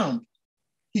and numb.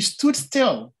 He stood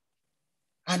still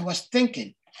and was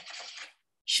thinking,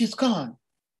 she's gone,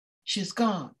 she's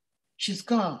gone, she's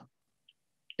gone.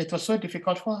 It was so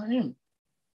difficult for him.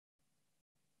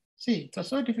 See, it was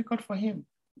so difficult for him.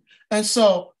 And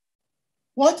so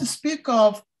what to speak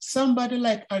of somebody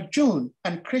like Arjuna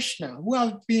and Krishna, who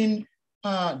have been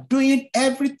doing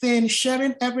everything,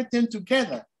 sharing everything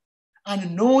together,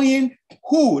 and knowing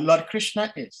who Lord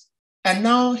Krishna is. And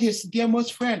now his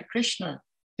dearest friend, Krishna,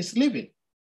 is living.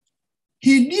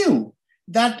 He knew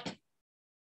that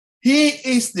he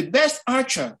is the best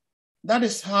archer. That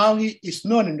is how he is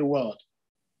known in the world.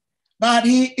 But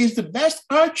he is the best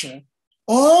archer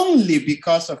only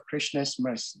because of Krishna's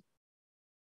mercy.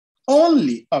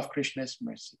 Only of Krishna's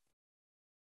mercy.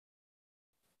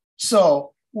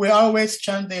 So we always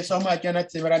chant this, that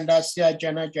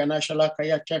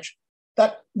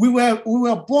we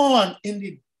were born in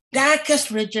the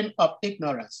darkest region of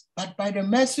ignorance, but by the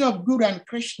mercy of Guru and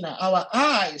Krishna, our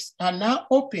eyes are now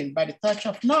opened by the touch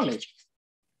of knowledge.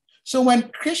 So when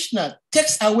Krishna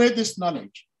takes away this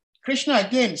knowledge, Krishna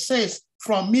again says,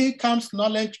 from me comes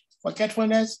knowledge,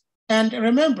 forgetfulness, and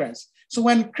remembrance. So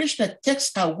when Krishna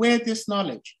takes away this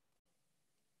knowledge,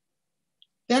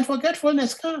 then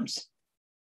forgetfulness comes.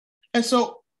 And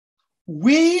so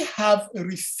we have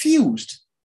refused,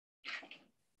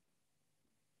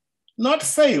 not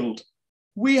failed,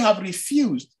 we have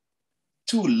refused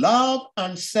to love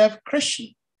and serve Krishna.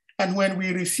 And when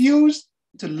we refuse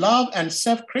to love and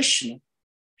serve Krishna,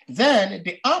 then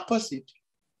the opposite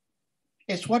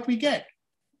is what we get,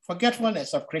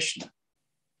 forgetfulness of Krishna.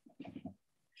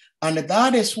 And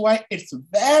that is why it's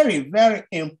very, very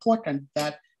important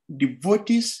that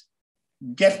devotees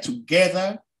get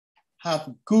together,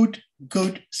 have good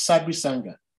sadhu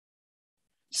sangha.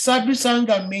 Sadhu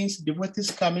sangha means devotees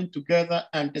coming together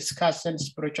and discussing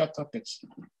spiritual topics,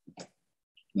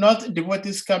 not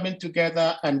devotees coming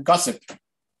together and gossip.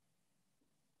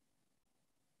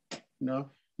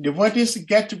 No, devotees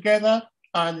get together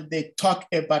and they talk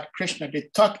about Krishna. They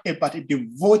talk about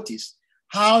devotees,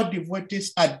 how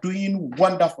devotees are doing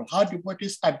wonderful, how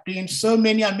devotees are doing so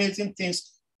many amazing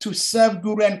things to serve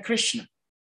Guru and Krishna.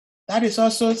 That is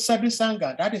also sadhu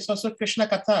sangha. That is also Krishna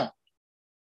Katha.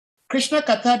 Krishna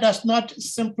Katha does not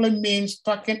simply mean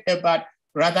talking about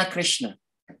Radha Krishna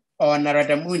or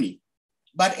Narada Muni,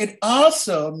 but it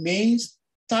also means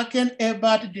talking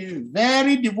about the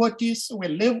very devotees we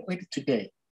live with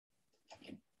today.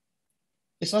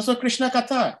 It's also Krishna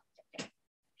Katha.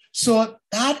 So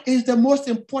that is the most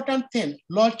important thing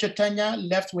Lord Chaitanya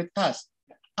left with us.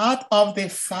 Out of the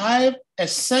 5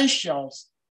 essentials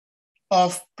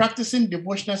of practicing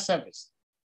devotional service,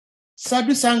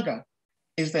 sadhu sangha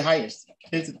is the highest,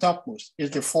 is the topmost, is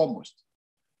the foremost.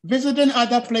 Visiting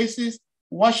other places,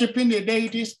 worshiping the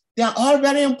deities, they are all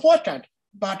very important,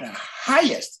 but the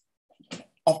highest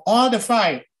of all the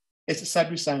 5 is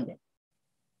sadhu sangha.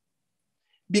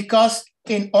 Because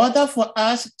in order for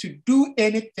us to do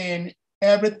anything,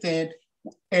 everything,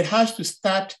 it has to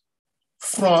start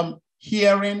from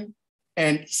hearing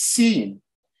and seeing.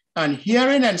 And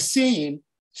hearing and seeing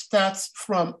starts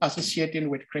from associating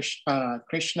with Krishna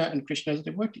and Krishna's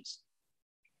devotees.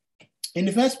 In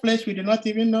the first place, we do not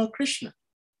even know Krishna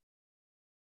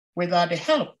without the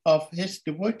help of his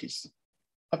devotees,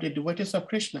 of the devotees of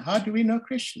Krishna. How do we know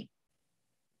Krishna?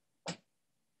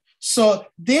 So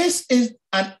this is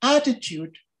an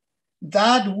attitude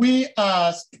that we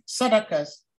as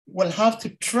sadhakas will have to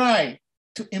try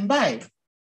to imbibe.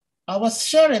 I was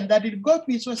sharing that the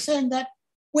gopis were saying that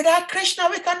without Krishna,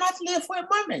 we cannot live for a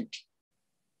moment.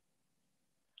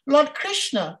 Lord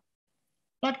Krishna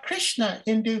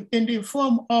in the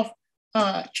form of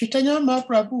Chaitanya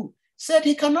Mahaprabhu said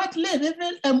he cannot live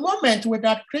even a moment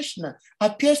without Krishna.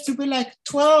 Appears to be like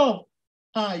 12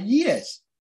 years.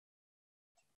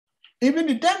 Even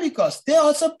the demigods, they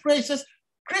also praises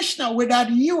Krishna without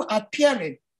you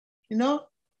appearing. You know,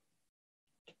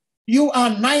 you are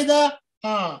neither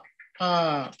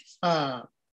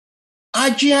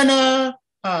Ajnana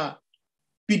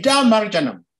Pida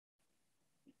Marjanam.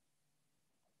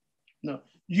 No,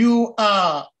 you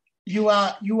are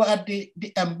the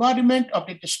embodiment of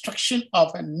the destruction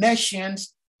of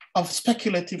nations of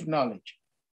speculative knowledge.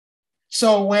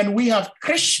 So when we have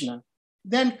Krishna,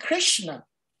 then Krishna,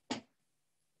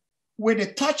 with the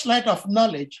touchlight of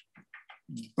knowledge,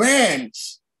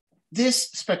 burns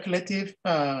this speculative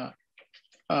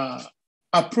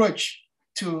approach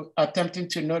to attempting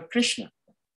to know Krishna.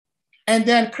 And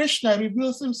then Krishna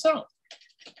reveals himself.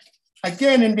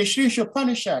 Again, in the Sri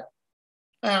Upanishad,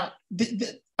 I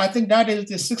think that is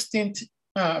the 16th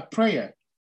prayer.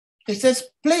 It says,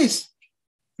 please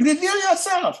reveal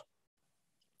yourself.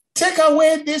 Take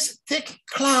away this thick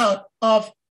cloud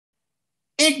of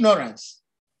ignorance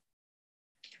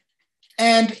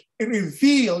and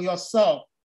reveal yourself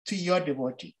to your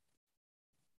devotee.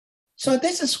 So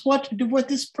this is what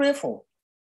devotees pray for.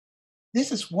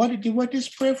 This is what the devotees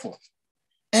pray for.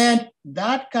 And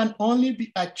that can only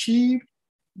be achieved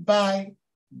by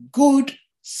good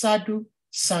sadhu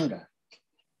sangha.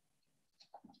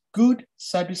 good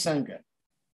sadhu sangha.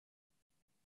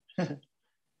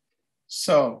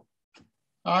 So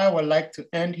I would like to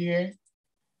end here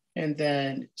and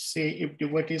then see if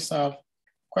devotees have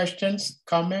questions,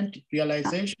 comment,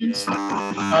 realizations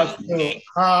as to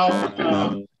how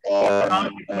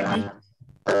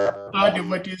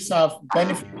devotees have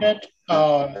benefited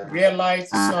or realized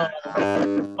some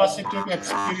positive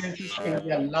experiences in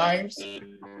their lives,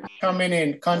 coming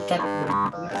in contact with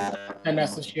devotees and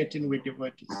associating with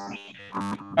devotees.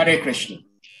 Hare Krishna.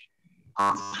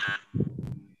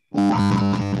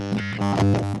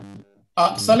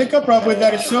 Salika Prabhu,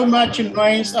 there is so much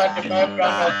noise at the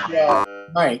background of your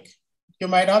mic. You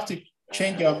might have to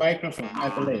change your microphone, I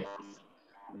believe.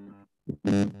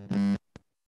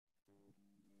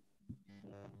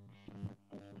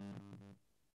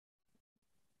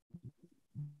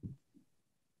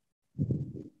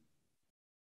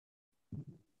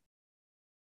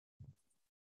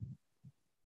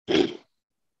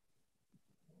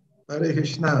 Hare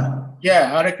Krishna.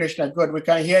 Yeah, Hare Krishna. Good. We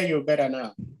can hear you better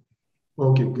now.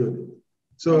 Okay, good.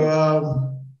 So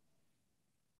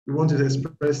we want to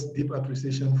express deep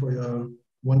appreciation for your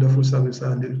wonderful service,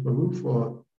 and Prabhu,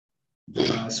 for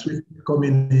swift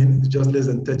coming in. It's just less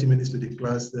than 30 minutes to the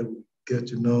class that we get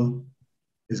to know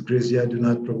His Grace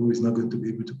Yadhunath Prabhu is not going to be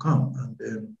able to come.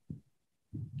 And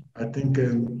I think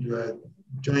you are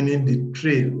joining the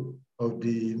trail of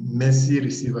the mercy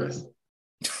receivers.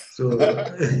 So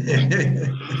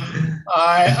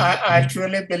I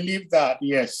truly believe that,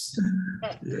 yes.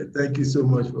 Yeah, thank you so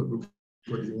much for the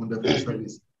wonderful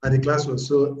service. And the class was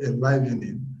so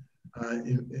enlivening,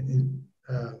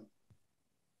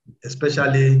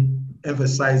 especially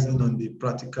emphasizing on the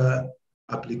practical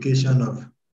application of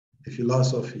the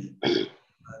philosophy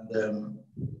and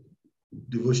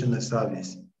devotional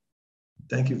service.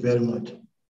 Thank you very much.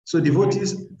 So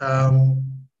devotees,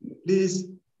 please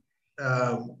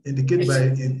indicate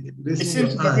by raising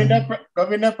your hand.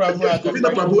 Govinda Prabhu. Yes, Govinda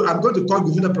Prabhu. I'm going to call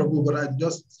Govinda Prabhu, but I'm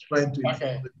just trying to.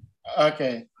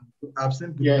 Okay. I've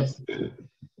sent Govinda. Yes.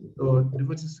 So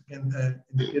devotees can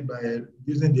indicate by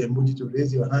using the emoji to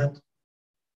raise your hand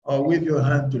or wave your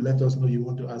hand to let us know you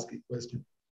want to ask a question.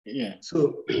 Yeah.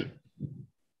 So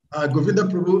Govinda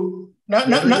Prabhu.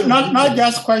 Not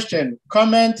just question,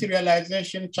 comment,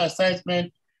 realization,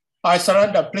 chastisement. I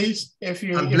surrender, please. If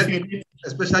you need,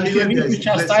 especially if you need to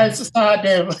chastise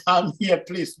Sahadev, I'm here.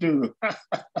 Please do.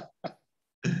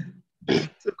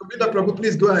 So, Govinda Prabhu,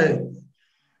 please go ahead.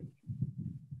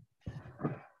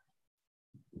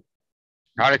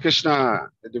 Hare Krishna,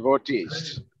 the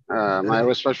devotees. My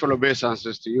respectful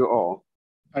obeisances to you all.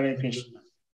 Hare Krishna.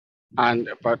 And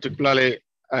particularly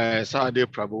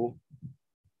Sahadev Prabhu,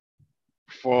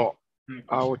 for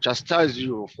I will chastise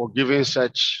you for giving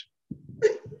such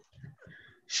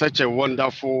a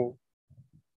wonderful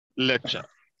lecture.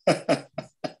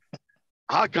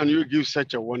 How can you give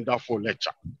such a wonderful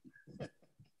lecture?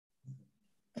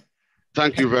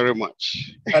 Thank you very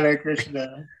much. Hare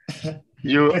Krishna.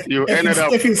 You ended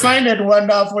up. If you find it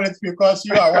wonderful, it's because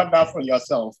you are wonderful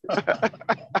yourself.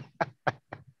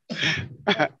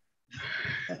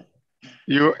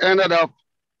 You ended up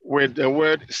with the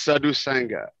word sadhu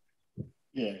sangha.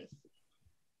 Yes.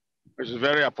 Which is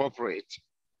very appropriate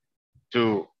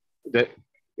to the,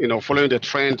 following the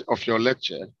trend of your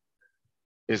lecture.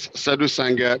 Is sadhu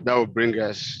sangha that will bring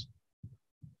us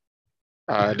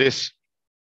this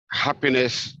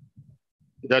happiness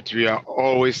that we are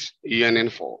always yearning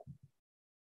for.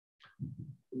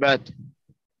 But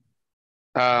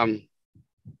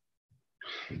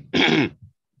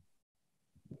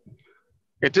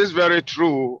it is very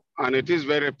true and it is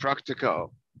very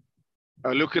practical,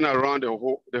 looking around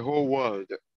the whole world,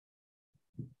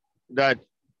 that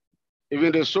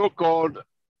even the so-called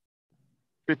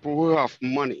people who have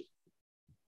money,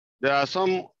 there are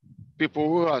some people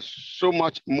who have so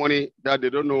much money that they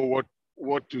don't know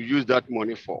what to use that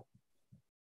money for.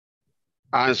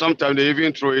 And sometimes they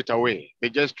even throw it away. They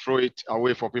just throw it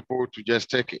away for people to just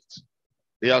take it.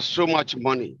 They have so much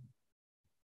money.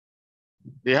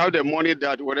 They have the money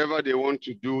that whatever they want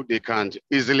to do, they can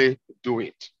easily do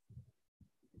it.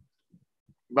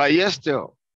 But yet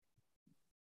still,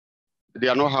 they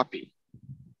are not happy.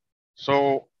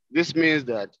 So this means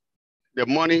that the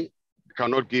money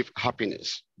cannot give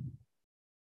happiness.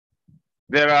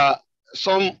 There are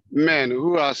some men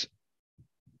who has,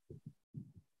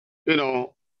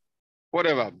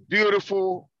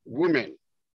 beautiful women.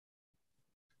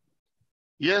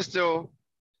 Yes, still,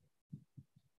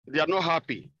 they are not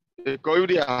happy. Because if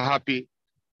they are happy,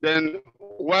 then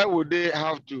why would they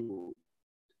have to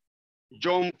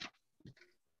jump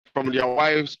from their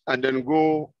wives and then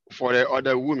go for the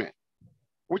other women?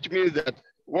 which means that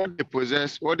what they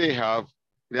possess, what they have,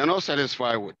 they are not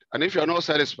satisfied with. And if you are not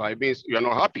satisfied, it means you are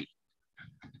not happy.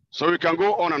 So we can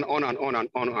go on and on and on and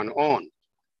on and on.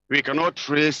 We cannot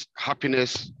trace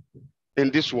happiness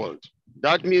in this world.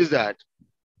 That means that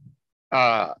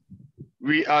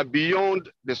we are beyond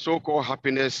the so-called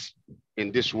happiness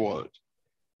in this world.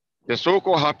 The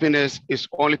so-called happiness is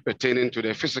only pertaining to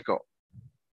the physical.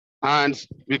 And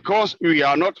because we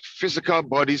are not physical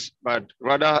bodies, but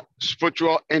rather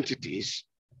spiritual entities,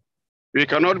 we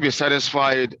cannot be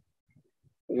satisfied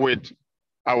with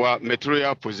our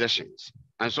material possessions.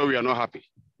 And so we are not happy.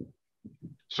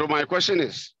 So my question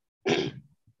is, and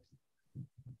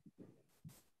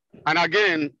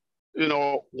again, you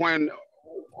know, when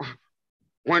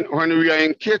we are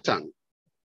in Kirtan,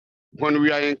 when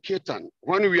we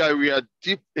are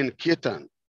deep in Kirtan,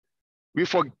 we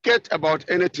forget about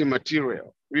anything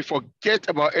material. We forget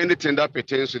about anything that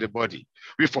pertains to the body.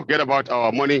 We forget about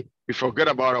our money. We forget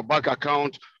about our bank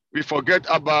account. We forget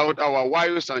about our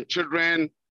wives and children,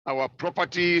 our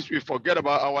properties. We forget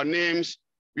about our names.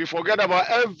 We forget about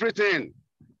everything.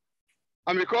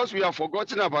 And because we have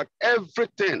forgotten about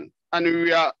everything and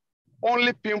we are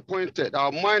only pinpointed,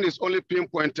 our mind is only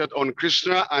pinpointed on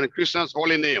Krishna and Krishna's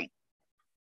holy name,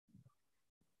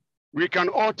 we can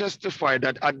all testify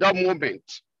that at that moment,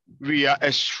 we are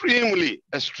extremely,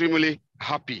 extremely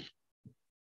happy.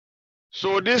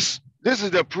 So this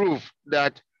is the proof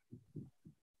that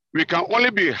we can only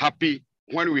be happy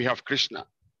when we have Krishna.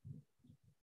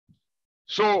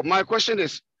 So my question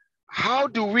is, how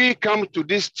do we come to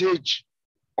this stage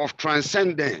of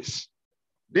transcendence?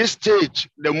 This stage,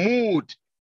 the mood,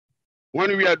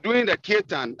 when we are doing the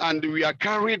kirtan and we are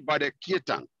carried by the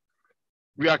kirtan,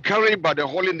 we are carried by the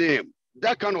holy name,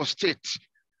 that kind of state,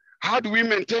 how do we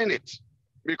maintain it?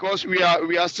 Because we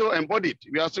are still embodied,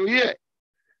 we are still here.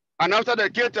 And after the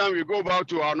kirtan, we go back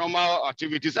to our normal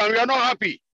activities and we are not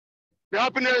happy. The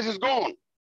happiness is gone.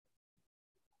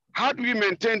 How do we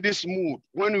maintain this mood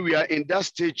when we are in that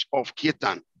stage of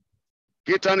kirtan?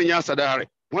 Kirtan in Yasadare,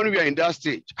 when we are in that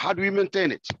stage, how do we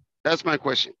maintain it? That's my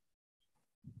question.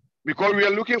 Because we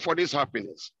are looking for this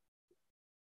happiness.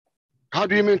 How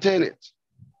do we maintain it?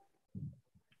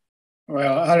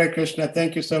 Well, Hare Krishna,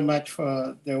 thank you so much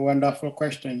for the wonderful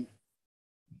question.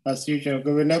 As usual,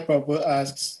 Govinda Prabhu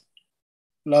asks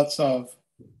lots of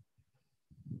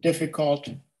difficult,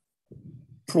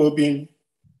 probing,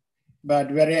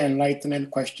 but very enlightening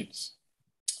questions.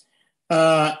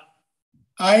 I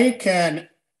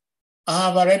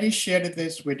have already shared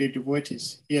this with the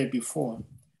devotees here before,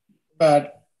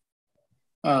 but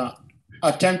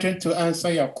attempting to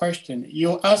answer your question,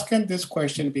 you're asking this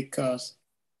question because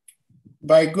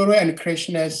by Guru and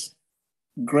Krishna's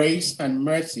grace and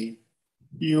mercy,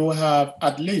 you have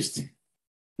at least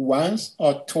once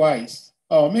or twice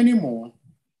or many more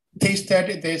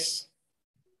tasted this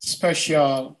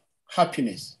special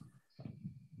happiness.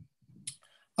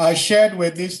 I shared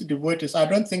with these devotees, I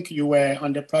don't think you were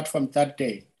on the platform that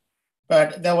day,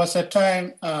 but there was a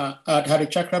time at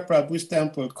Harichakra Prabhu's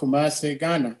temple, Kumasi,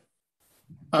 Ghana.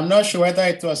 I'm not sure whether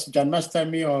it was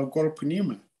Janmashtami or Guru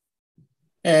Purnima.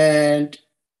 And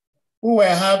we were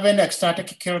having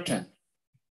ecstatic kirtan.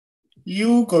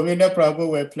 You, Govinda Prabhu,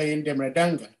 were playing the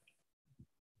mridanga.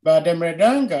 But the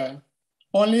mridanga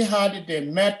only had the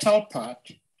metal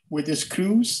part with the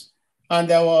screws, and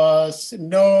there was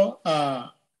no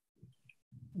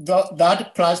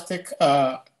that plastic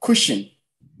cushion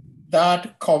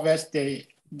that covers the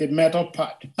metal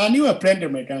part. And you were playing the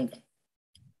mridanga.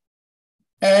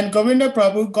 And Govinda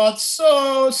Prabhu got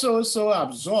so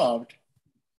absorbed.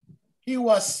 He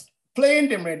was playing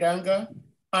the mridanga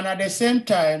and at the same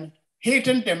time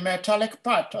hitting the metallic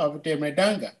part of the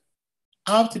mridanga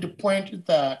up to the point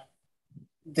that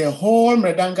the whole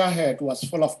mridanga head was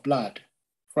full of blood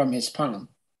from his palm.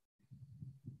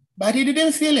 But he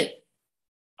didn't feel it.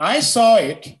 I saw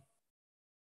it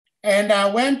and I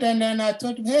went and then I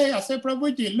told him, hey, I said,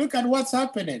 Prabhuji, look at what's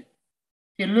happening.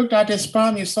 He looked at his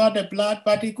palm, he saw the blood,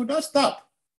 but he could not stop.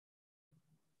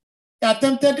 He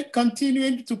attempted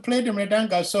continuing to play the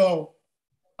mridanga, so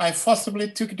I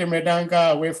forcibly took the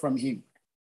mridanga away from him,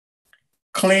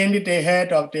 cleaned the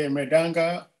head of the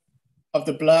mridanga of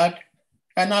the blood,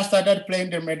 and I started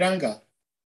playing the mridanga,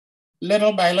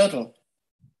 little by little,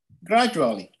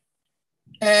 gradually.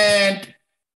 And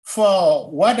for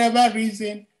whatever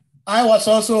reason, I was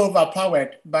also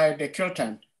overpowered by the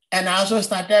kirtan. And I also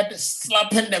started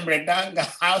slapping the mridanga.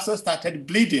 I also started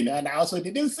bleeding, and I also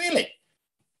didn't feel it.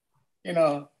 You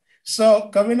know, so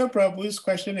Govinda Prabhu's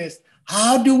question is,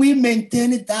 how do we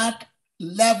maintain that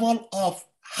level of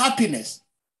happiness?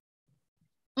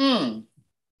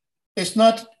 It's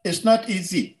not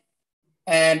easy.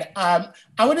 And I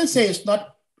wouldn't say it's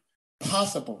not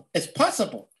possible. It's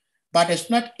possible, but it's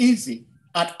not easy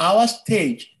at our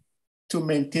stage to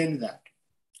maintain that.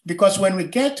 Because when we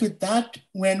get to that,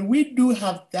 when we do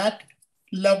have that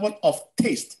level of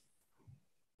taste,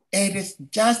 it is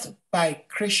just by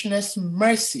Krishna's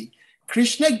mercy.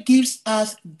 Krishna gives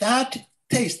us that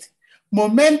taste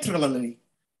momentarily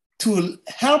to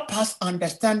help us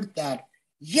understand that,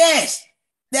 yes,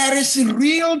 there is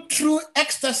real, true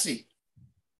ecstasy.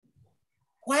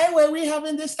 Why were we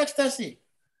having this ecstasy?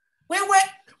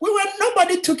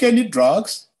 Nobody took any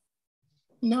drugs.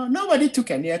 No, nobody took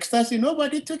any ecstasy.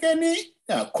 Nobody took any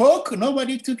coke.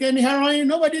 Nobody took any heroin.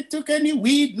 Nobody took any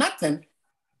weed, nothing.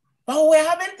 But we're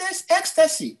having this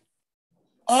ecstasy,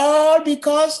 all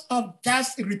because of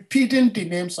just repeating the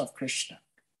names of Krishna.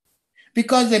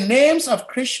 Because the names of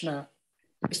Krishna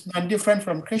is not different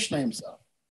from Krishna himself.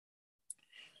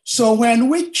 So when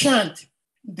we chant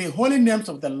the holy names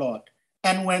of the Lord,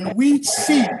 and when we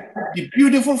see the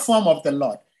beautiful form of the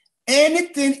Lord,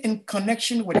 anything in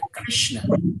connection with Krishna,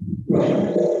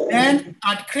 then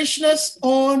at Krishna's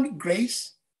own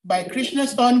grace, by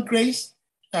Krishna's own grace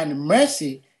and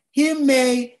mercy, he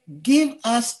may give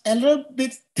us a little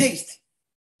bit taste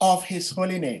of his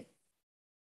holy name.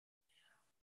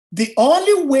 The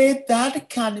only way that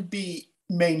can be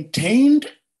maintained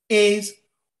is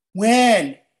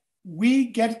when we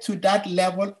get to that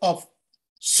level of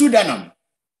Sudanam,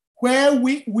 where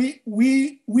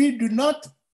we do not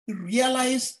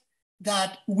realize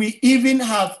that we even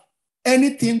have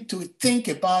anything to think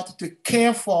about, to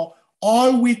care for.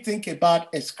 All we think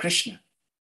about is Krishna.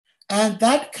 And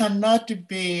that cannot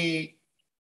be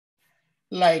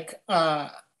like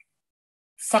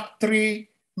factory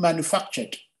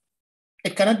manufactured.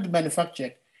 It cannot be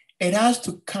manufactured. It has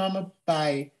to come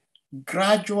by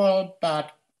gradual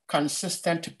but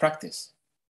consistent practice.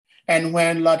 And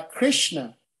when Lord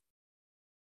Krishna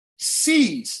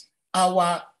sees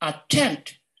our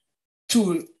attempt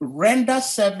to render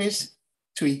service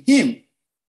to him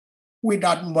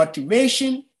without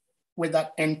motivation,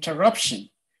 without interruption,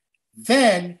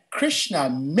 then Krishna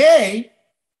may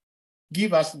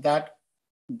give us that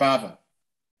bhava,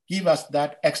 give us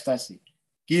that ecstasy,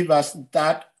 give us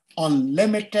that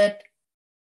unlimited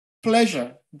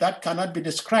pleasure that cannot be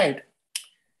described.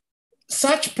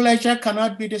 Such pleasure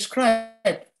cannot be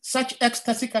described. Such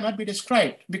ecstasy cannot be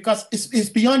described because it's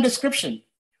beyond description.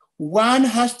 One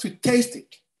has to taste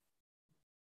it,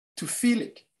 to feel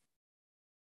it.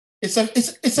 It's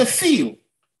a feel.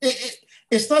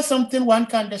 It's not something one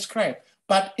can describe.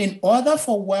 But in order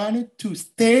for one to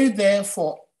stay there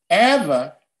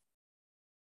forever,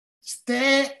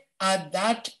 stay at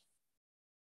that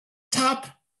top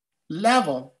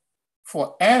level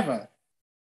forever,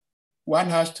 one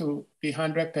has to be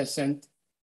 100%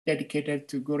 dedicated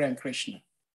to Guru and Krishna,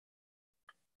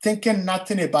 thinking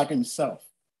nothing about himself,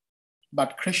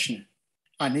 but Krishna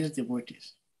and his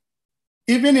devotees.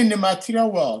 Even in the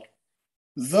material world,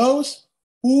 those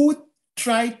who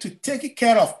try to take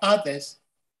care of others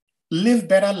live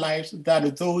better lives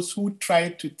than those who try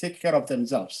to take care of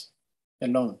themselves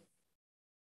alone.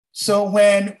 So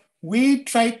when we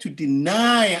try to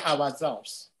deny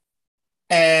ourselves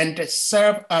and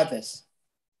serve others,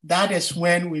 that is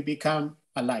when we become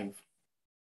alive.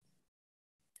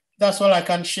 That's all I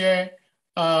can share.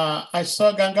 I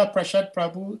saw Ganga Prashad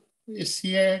Prabhu is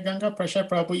here. Ganga Prashad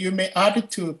Prabhu, you may add it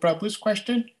to Prabhu's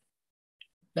question.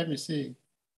 Let me see.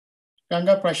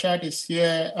 Ganga Prashad is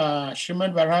here.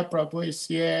 Srimad Varha Prabhu is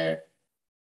here.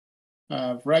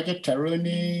 Vrajat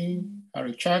Taruni,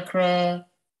 Harichakra,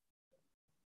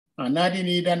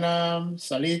 Anadi Nidanam,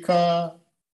 Salika,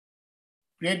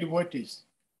 great devotees.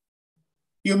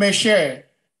 You may share,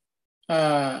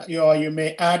 or you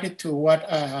may add it to what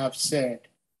I have said.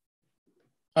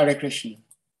 Hare Krishna.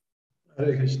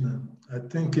 Hare Krishna. I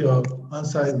think your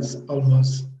answer is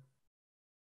almost,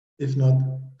 if not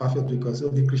perfect, because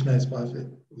only Krishna is perfect.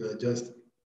 We are just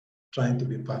trying to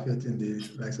be perfect in the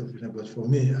likes of Krishna. But for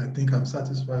me, I think I'm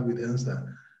satisfied with the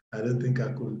answer. I don't think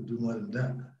I could do more than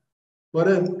that. But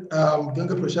then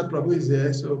Ganga Prashad Prabhu is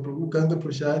there. So Prabhu Ganga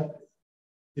Prashad,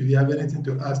 if you have anything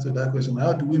to ask to that question,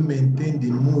 how do we maintain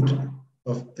the mood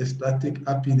of ecstatic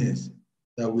happiness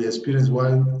that we experience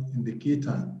while in the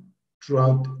kirtan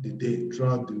throughout the day,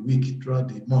 throughout the week, throughout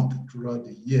the month, throughout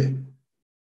the year?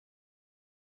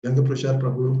 Ganga Prashad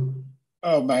Prabhu.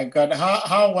 Oh my God,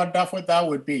 how wonderful that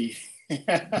would be.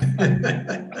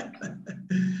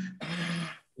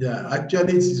 Yeah,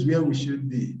 actually, this is where we should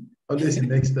be, always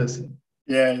in ecstasy.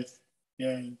 Yes,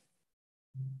 yes.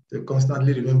 To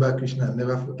constantly remember Krishna and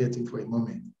never forget him for a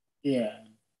moment. Yeah.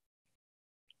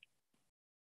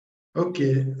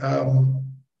 Okay.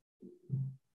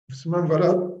 Sriman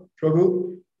Bharat,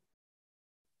 Prabhu.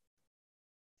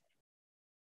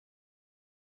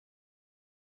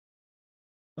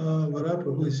 Bharat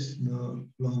Prabhu is no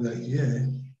longer here.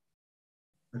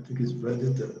 I think it's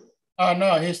Predator. Oh,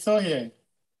 no, he's still here.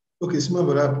 Okay, Sriman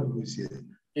Bharat Prabhu is here.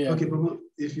 Yeah. Okay, Prabhu,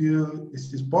 if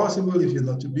it's possible, if you're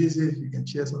not too busy, if you can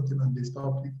share something on this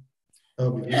topic.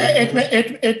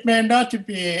 It may not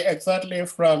be exactly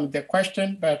from the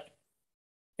question, but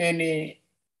any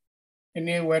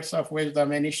words of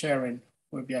wisdom, any sharing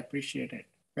will be appreciated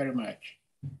very much.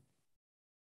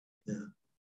 Yeah.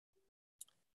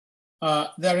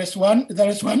 There is one,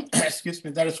 excuse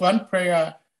me, there is one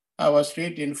prayer I was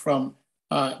reading from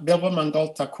Bilbo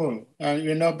Mangal Thakur. And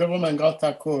you know, Bilbo Mangal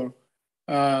Thakur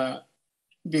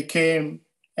became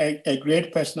a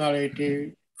great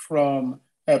personality from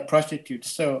a prostitute.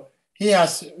 So he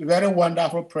has very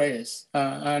wonderful prayers.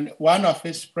 And one of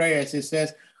his prayers, he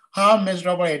says, how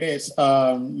miserable it is,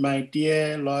 my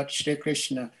dear Lord Shri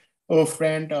Krishna, oh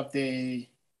friend of the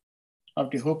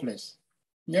hopeless.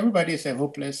 Everybody is a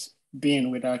hopeless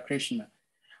being without Krishna.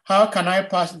 How can I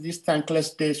pass these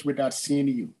thankless days without seeing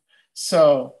you?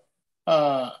 So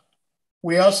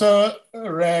we also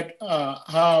read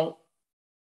how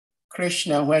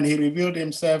Krishna, when he revealed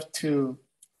himself to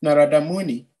Narada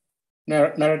Muni,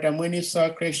 Narada Muni saw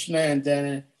Krishna and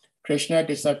then Krishna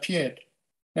disappeared.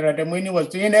 Narada Muni was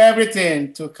doing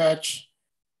everything to catch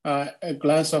a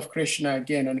glance of Krishna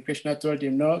again. And Krishna told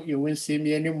him, no, you won't see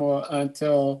me anymore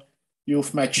until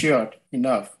you've matured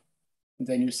enough. And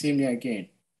then you see me again.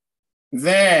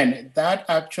 Then that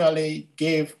actually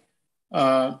gave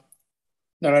Narada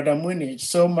Muni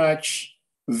so much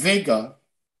vigor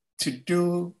to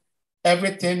do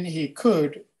everything he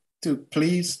could to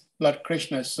please Lord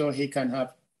Krishna so he can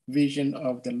have vision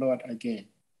of the Lord again.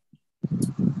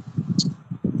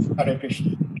 Hare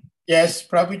Krishna. Yes,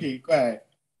 Prabhuji, go ahead.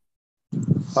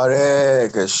 Hare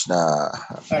Krishna.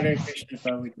 Hare Krishna,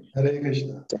 Prabhuji. Hare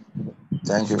Krishna.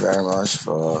 Thank you very much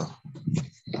for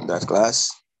that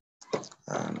class.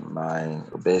 And my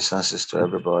obeisances to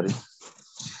everybody.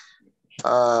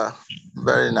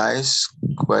 Very nice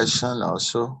question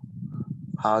also.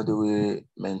 How do we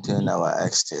maintain our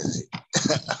ecstasy?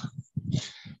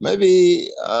 Maybe,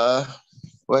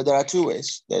 well, there are two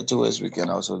ways. There are two ways we can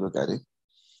also look at it.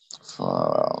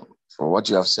 For what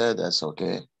you have said, that's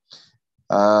okay.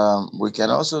 We can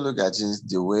also look at it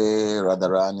the way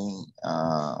Radharani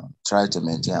tried to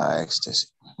maintain our ecstasy.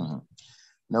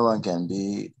 No one can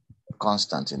be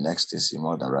constant in ecstasy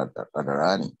more than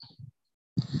Radharani.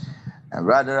 And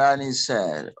Radharani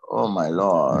said, oh my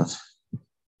Lord,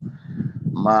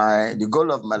 the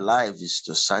goal of my life is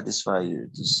to satisfy you,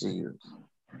 to see you.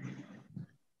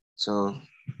 So,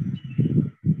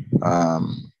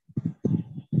 and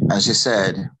she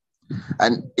said,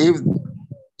 and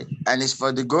it's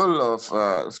for the goal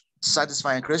of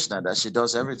satisfying Krishna that she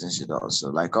does everything she does. So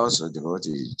like also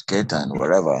devotee, kirtan,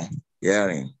 wherever,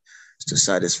 hearing, to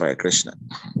satisfy Krishna.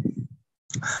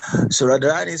 So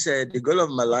Radharani said, the goal of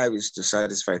my life is to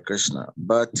satisfy Krishna.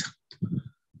 But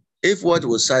if what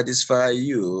will satisfy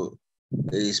you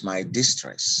is my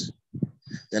distress,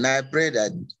 then I pray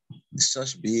that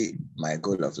such be my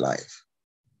goal of life.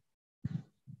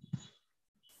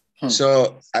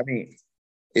 So, I mean,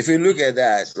 if you look at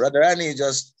that, Radharani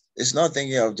is not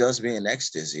thinking of just being in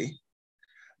ecstasy,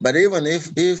 but even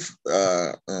if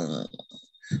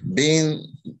being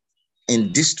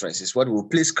in distress is what will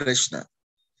please Krishna,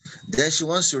 then she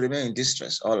wants to remain in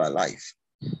distress all her life.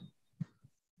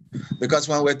 Because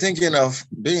when we're thinking of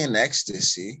being in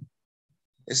ecstasy,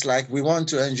 it's like we want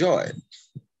to enjoy.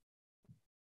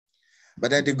 But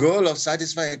then the goal of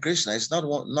satisfying Krishna is not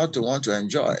to want to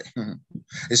enjoy.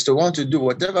 It's to want to do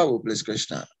whatever will please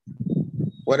Krishna,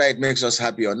 whether it makes us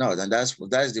happy or not. And that's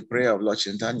the prayer of Lord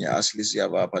Chaitanya. Aslisya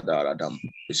Vapadaradam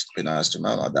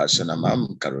Vishpinastamam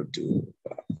Darshanamam Karutu.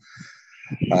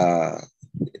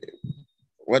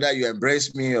 Whether you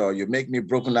embrace me or you make me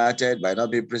broken-hearted by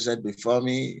not being present before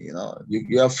me,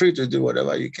 you are free to do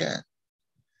whatever you can.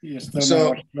 Yes,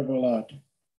 so Lord.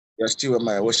 You're still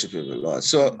my worshipful Lord.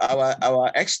 So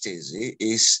our ecstasy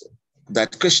is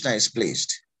that Krishna is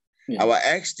pleased. Yeah. Our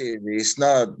ecstasy is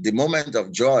not the moment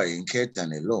of joy in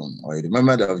Kirtan alone or the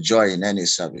moment of joy in any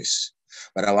service.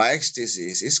 But our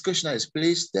ecstasy is, if Krishna is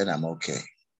pleased, then I'm okay.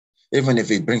 Even if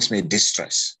it brings me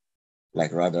distress,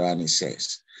 like Radharani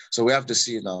says. So we have to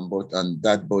see it on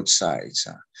both sides.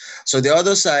 So the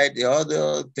other side, the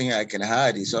other thing I can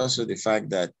add is also the fact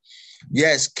that,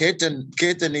 yes,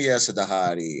 Kirtaniya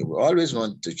Sadahari, we always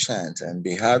want to chant and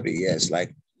be happy, yes,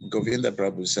 like Govinda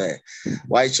Prabhu said,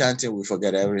 why chanting, we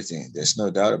forget everything. There's no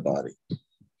doubt about it.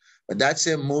 But that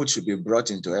same mood should be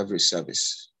brought into every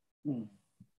service. Mm.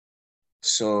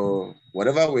 So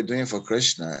whatever we're doing for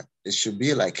Krishna, it should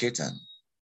be like Kirtan.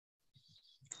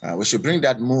 We should bring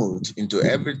that mood into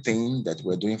everything that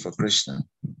we're doing for Krishna.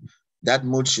 That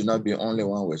mood should not be only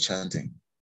when we're chanting.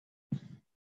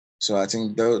 So I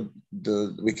think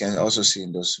we can also see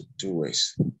in those two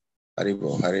ways.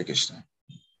 Haribo, Hare Krishna.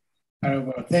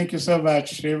 Haribo. Thank you so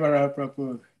much, Sri Varaha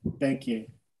Prabhu. Thank you.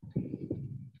 Thank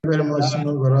you very much,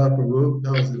 Srimad Varaha Prabhu.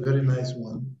 That was a very nice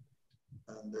one.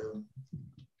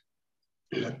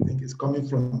 And I think it's coming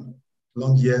from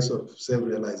long years of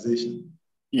self-realization.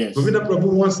 Yes. Govinda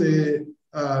Prabhu wants a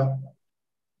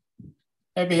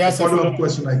follow-up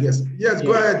question, I guess. Yes,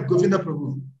 go ahead, Govinda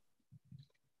Prabhu.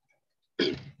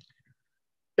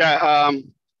 Yeah,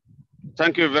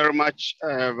 thank you very much,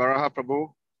 Varaha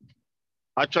Prabhu.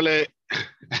 Actually,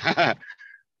 that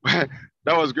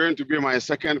was going to be my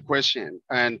second question,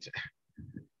 and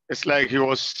it's like he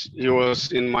was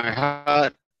in my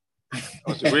heart. I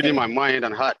was reading my mind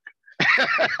and heart.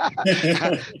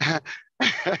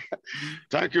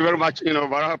 Thank you very much. You know,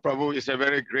 Varaha Prabhu is a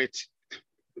very great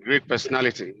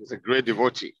personality. He's a great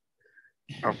devotee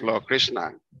of Lord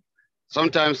Krishna.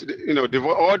 Sometimes, you know,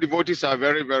 all devotees are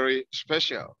very, very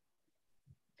special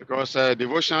because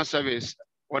devotional service,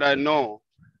 what I know,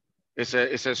 is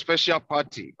a special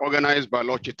party organized by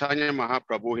Lord Chaitanya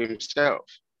Mahaprabhu himself.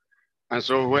 And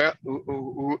so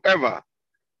whoever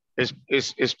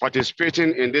is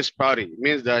participating in this party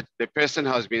means that the person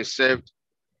has been served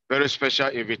very special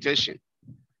invitation,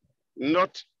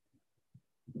 not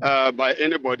by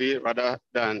anybody rather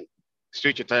than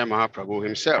Sri Chaitanya Mahaprabhu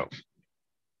himself.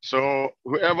 So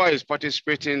whoever is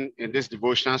participating in this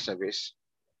devotional service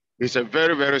is a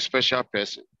very, very special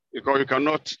person, because you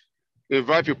cannot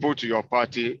invite people to your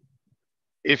party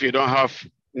if you don't have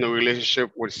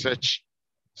relationship with such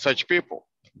people.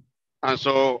 And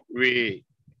so we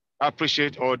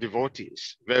appreciate all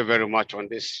devotees very, very much on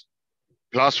this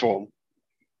platform,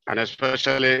 and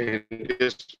especially in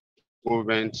this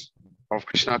movement of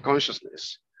Krishna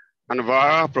consciousness. And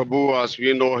Varaha Prabhu, as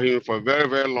we know him for a very,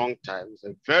 very long time, is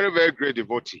a very, very great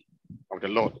devotee of the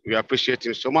Lord. We appreciate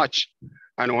him so much.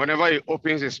 And whenever he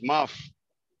opens his mouth,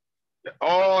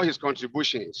 all his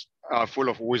contributions are full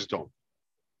of wisdom.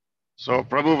 So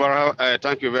Prabhu Varaha,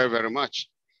 thank you very, very much.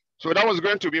 So that was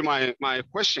going to be my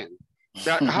question.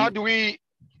 That how do we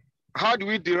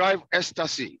derive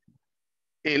ecstasy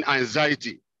in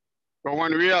anxiety? But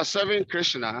when we are serving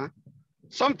Krishna,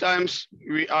 sometimes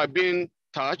we are being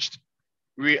touched,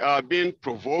 we are being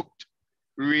provoked,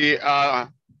 we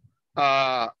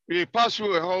pass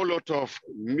through a whole lot of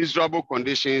miserable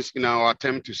conditions in our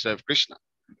attempt to serve Krishna.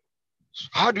 So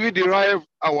how do we derive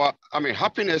our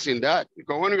happiness in that?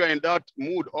 Because when we are in that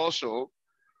mood also,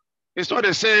 it's not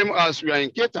the same as we are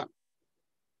in Kirtan.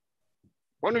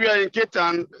 When we are in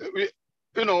Kirtan,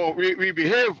 we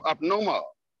behave abnormal.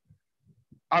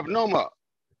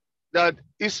 That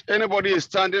if anybody is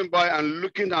standing by and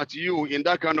looking at you in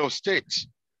that kind of state,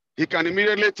 he can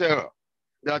immediately tell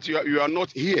that you are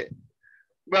not here.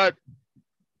 But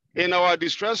in our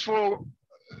distressful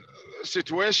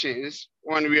situations,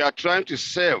 when we are trying to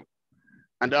serve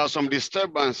and there are some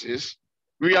disturbances,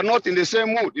 we are not in the same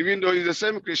mood, even though it's the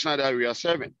same Krishna that we are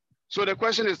serving. So the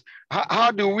question is,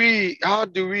 how do we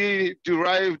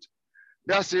derive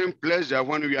that same pleasure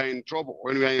when we are in trouble,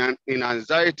 when we are in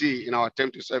anxiety in our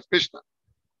attempt to serve Krishna?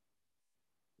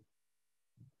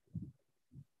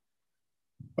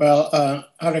 Well,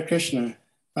 Hare Krishna,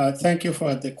 thank you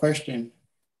for the question.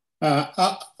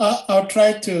 I'll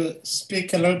try to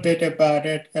speak a little bit about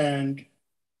it, and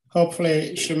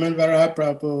hopefully Srimad Varaha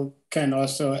Prabhu can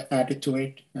also add to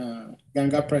it.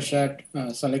 Ganga Prasad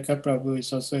Salika Prabhu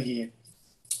is also here.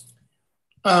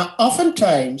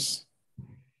 Oftentimes,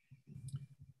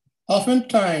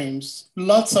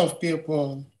 lots of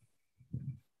people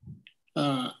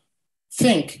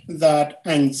think that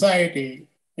anxiety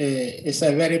is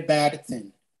a very bad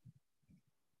thing.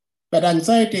 But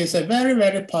anxiety is a very,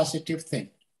 very positive thing.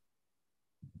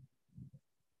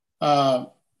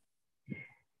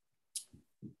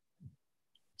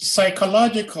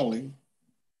 Psychologically,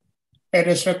 it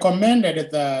is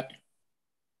recommended that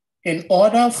in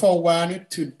order for one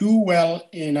to do well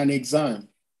in an exam,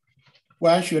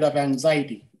 one should have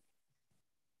anxiety.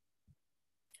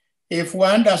 If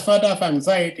one does not have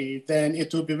anxiety, then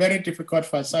it will be very difficult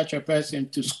for such a person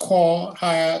to score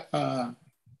higher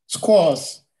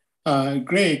scores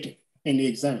grade in the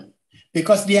exam,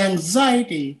 because the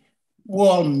anxiety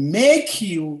will make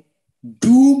you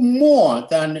do more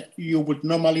than you would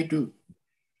normally do.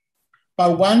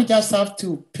 But one just have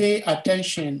to pay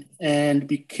attention and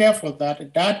be careful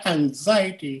that that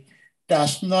anxiety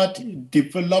does not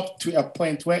develop to a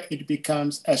point where it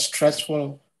becomes a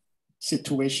stressful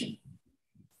situation.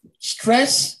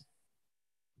 Stress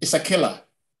is a killer.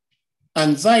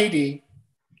 Anxiety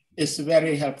is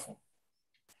very helpful.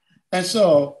 And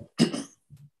so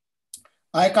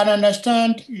I can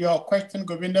understand your question,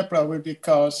 Govinda Prabhu,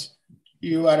 because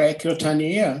you are a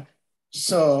Kirtaniya.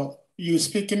 So you're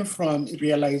speaking from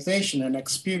realization and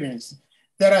experience.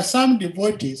 There are some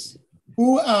devotees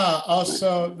who are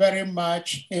also very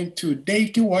much into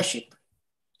deity worship.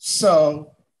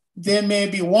 So they may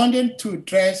be wanting to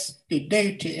dress the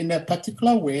deity in a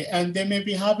particular way, and they may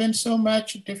be having so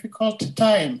much difficult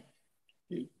time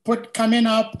coming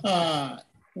up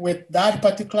with that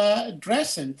particular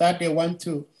dressing that they want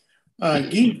to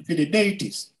give to the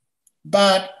deities.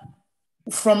 But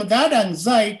from that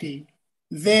anxiety,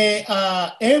 they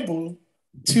are able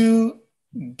to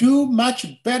do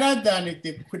much better than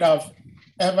they could have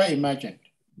ever imagined.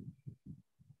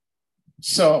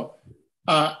 So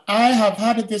I have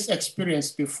had this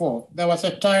experience before. There was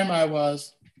a time I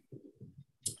was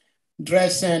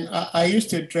dressing, I used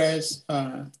to dress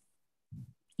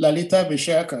Lalita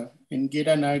Vishaka in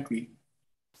Gita Nagri.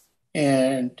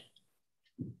 And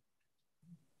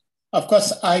of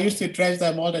course, I used to dress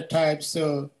them all the time.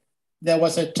 So there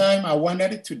was a time I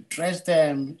wanted to dress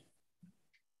them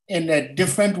in a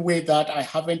different way that I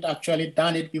haven't actually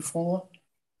done it before,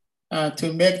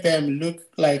 to make them look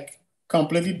like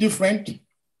completely different.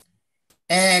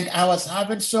 And I was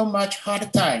having so much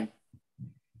hard time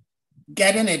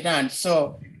getting it done.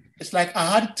 So it's like I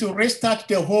had to restart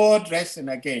the whole dressing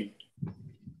again.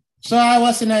 So I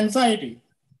was in anxiety.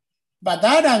 But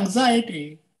that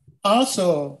anxiety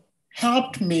also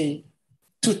helped me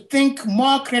to think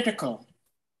more critical,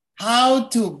 how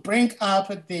to bring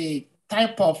up the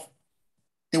type of,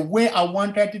 the way I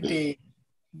wanted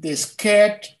the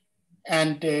skirt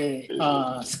and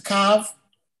the scarf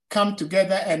come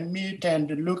together and meet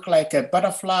and look like a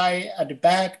butterfly at the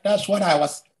back. That's what I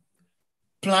was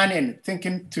planning,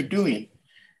 thinking to doing.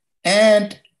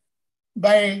 And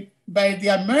by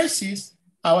their mercies,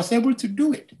 I was able to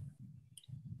do it.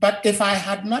 But if I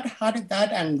had not had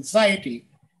that anxiety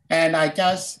and I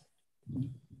just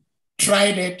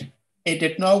tried it, it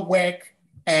did not work,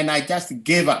 and I just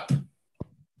gave up,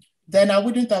 then I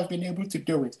wouldn't have been able to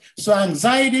do it. So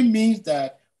anxiety means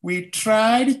that we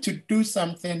tried to do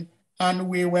something and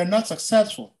we were not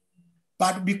successful.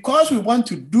 But because we want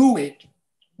to do it,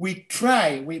 we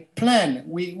try, we plan,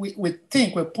 we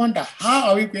think, we ponder, how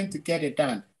are we going to get it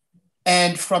done?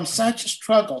 And from such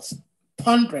struggles,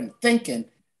 pondering, thinking,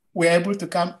 we're able to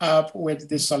come up with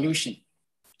the solution.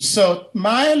 So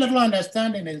my little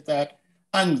understanding is that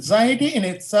anxiety in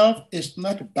itself is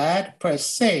not bad per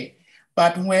se,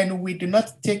 but when we do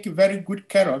not take very good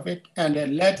care of it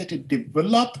and let it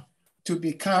develop to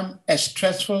become a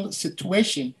stressful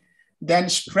situation, then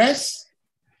stress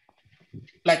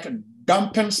like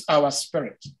dampens our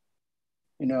spirit.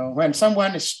 You know, when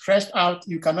someone is stressed out,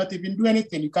 you cannot even do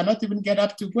anything. You cannot even get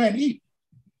up to go and eat.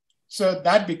 So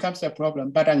that becomes a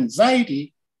problem. But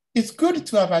anxiety, it's good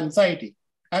to have anxiety,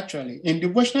 actually. In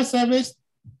devotional service,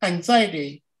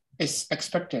 anxiety is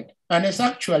expected and is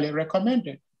actually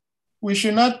recommended. We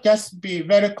should not just be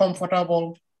very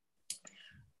comfortable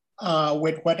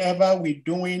with whatever we're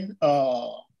doing.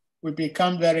 We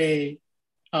become very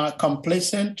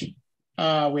complacent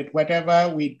with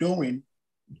whatever we're doing.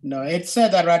 No, it's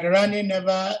said that Radharani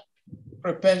never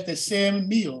prepares the same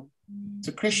meal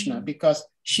to Krishna because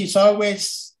she's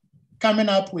always coming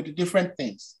up with different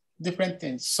things.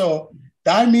 So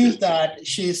that means that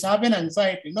she's having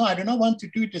anxiety. No, I do not want to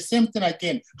do the same thing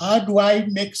again. How do I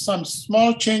make some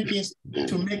small changes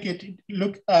to make it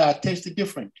look, taste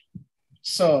different?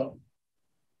 So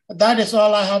that is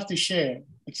all I have to share,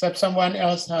 except someone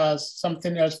else has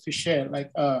something else to share.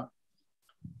 Like,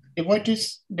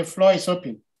 devotees, the floor is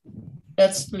open.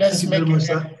 Let's make a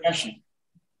discussion.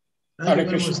 Thank you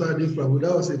very much, sir.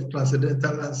 That was a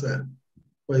transcendental answer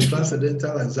for a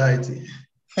transcendental anxiety.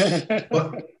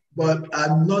 But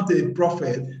I'm not a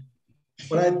prophet.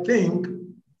 But I think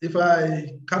if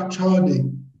I capture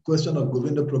the question of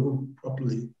Govinda Prabhu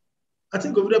properly, I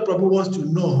think Govinda Prabhu wants to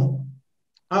know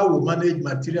how we manage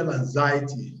material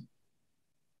anxiety.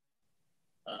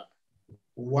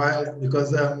 While,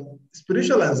 because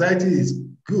spiritual anxiety is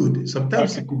good.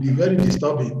 Sometimes it could be very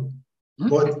disturbing,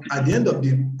 but at the end of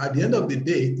the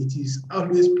day, it is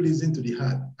always pleasing to the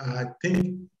heart. I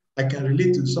think I can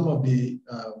relate to some of the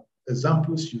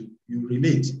examples you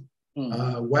relate.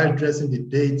 While dressing the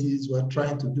deities, while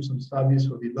trying to do some service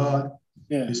for the Lord,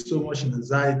 There's so much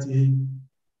anxiety,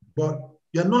 but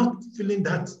you're not feeling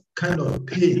that kind of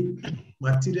pain,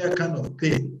 material kind of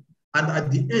pain. And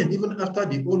at the end, even after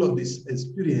the whole of this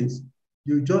experience,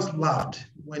 you just laughed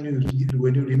when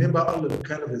you remember all of the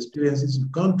kind of experiences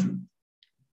you've gone through.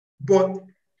 But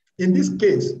in this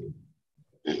case,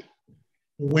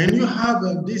 when you have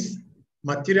this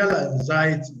material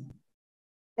anxiety,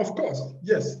 of course,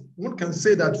 yes, one can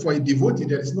say that for a devotee,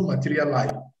 there is no material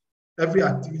life. Every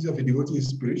activity of a devotee is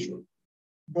spiritual.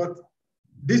 But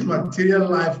this material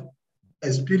life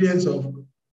experience of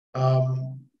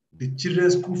the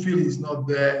children's school fee is not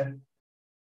there,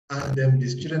 and then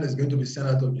this children is going to be sent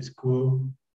out of the school.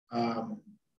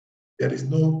 There is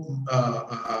no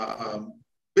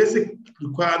basic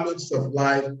requirements of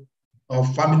life, or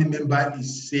family member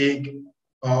is sick,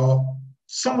 or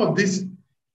some of these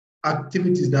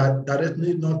activities that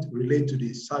directly not relate to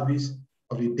the service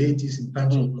of the deities in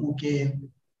terms of cooking,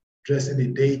 dressing the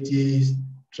deities,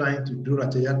 trying to do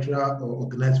Raja Yatra or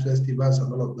organize festivals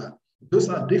and all of that. Those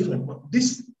are different, but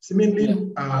these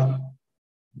seemingly are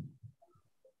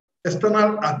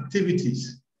external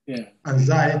activities,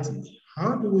 anxiety.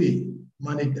 How do we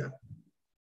manage that?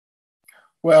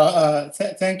 Well,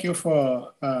 thank you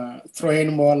for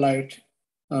throwing more light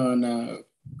on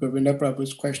Govinda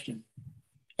Prabhu's question.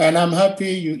 And I'm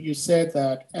happy you said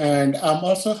that. And I'm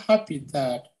also happy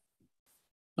that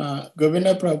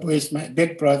Govinda Prabhu is my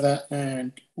big brother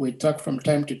and we talk from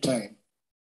time to time.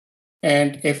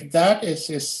 And if that is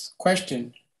his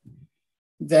question,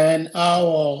 then I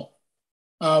will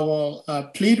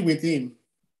plead with him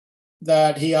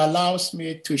that he allows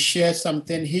me to share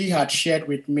something he had shared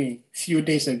with me a few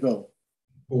days ago.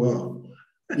 Wow.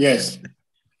 Yes.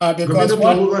 Because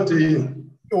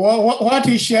what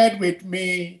he shared with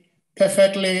me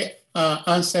perfectly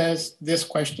answers this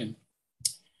question.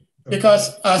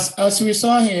 Because as we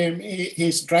saw him,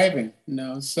 he's driving,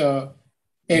 so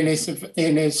in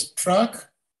his truck,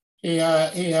 he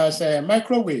has a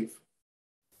microwave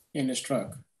in his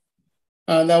truck.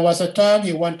 And there was a time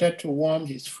he wanted to warm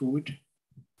his food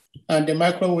and the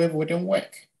microwave wouldn't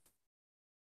work.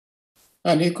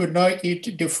 And he could not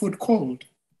eat the food cold.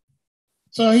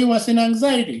 So he was in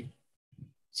anxiety.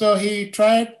 So he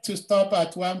tried to stop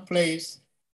at one place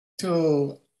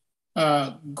to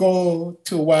go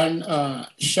to one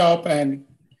shop and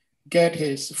get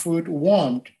his food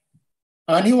warmed.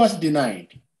 And he was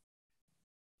denied.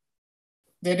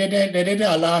 They didn't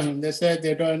allow him. They said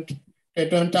they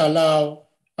don't allow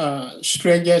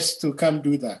strangers to come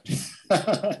do that,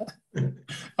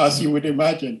 as you would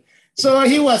imagine. So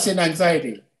he was in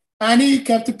anxiety. And he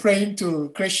kept praying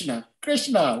to Krishna,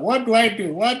 Krishna, what do I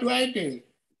do? What do I do?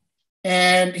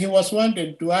 And he was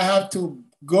wondering, do I have to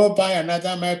go buy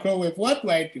another microwave? What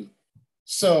do I do?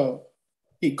 So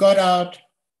he got out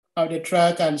of the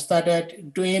truck and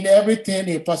started doing everything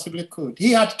he possibly could.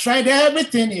 He had tried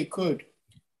everything he could.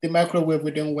 The microwave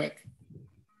wouldn't work.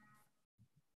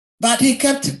 But he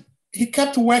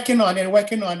kept working on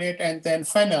it, and then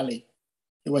finally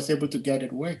he was able to get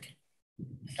it working.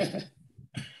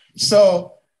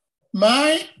 So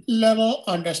my level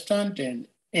understanding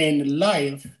in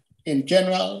life, in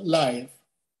general life,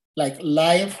 like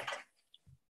life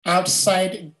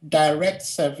outside direct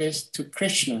service to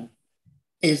Krishna,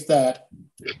 is that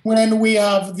when we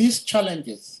have these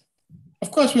challenges,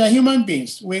 of course we are human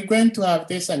beings, we're going to have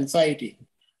this anxiety,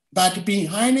 but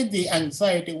behind the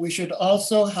anxiety, we should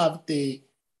also have the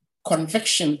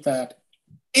conviction that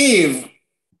if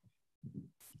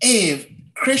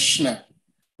Krishna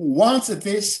wants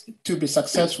this to be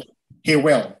successful, he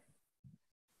will.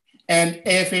 And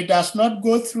if it does not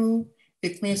go through,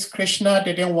 it means Krishna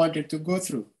didn't want it to go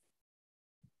through.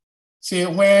 See,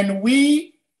 when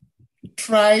we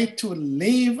try to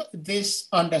live this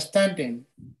understanding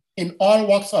in all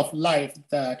walks of life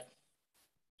that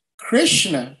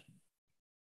Krishna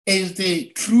is the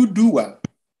true doer.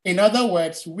 In other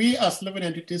words, we as living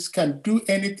entities can do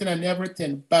anything and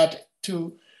everything, but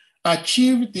to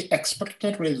achieve the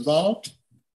expected result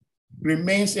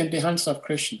remains in the hands of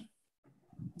Krishna.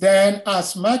 Then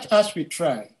as much as we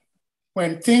try,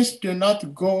 when things do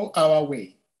not go our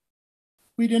way,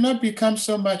 we do not become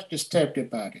so much disturbed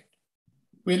about it.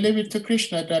 We leave it to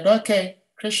Krishna that, okay,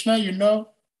 Krishna,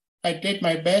 I did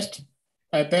my best.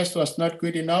 My best was not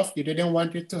good enough. You didn't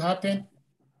want it to happen.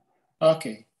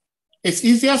 Okay. It's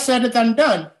easier said than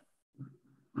done.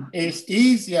 It's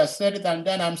easier said than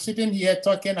done. I'm sitting here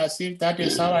talking as if that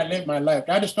is how I live my life.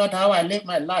 That is not how I live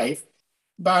my life,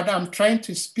 but I'm trying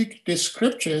to speak the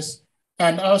scriptures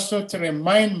and also to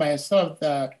remind myself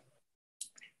that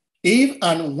if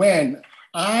and when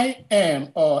I am,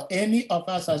 or any of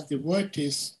us as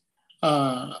devotees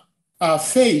are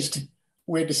faced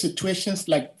with situations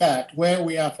like that, where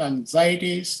we have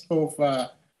anxieties over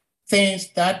things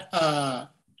that are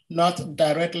not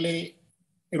directly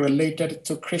related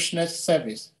to Krishna's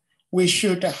service, we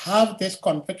should have this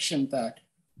conviction that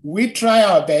we try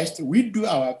our best, we do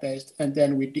our best, and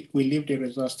then we leave the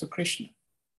results to Krishna.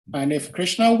 And if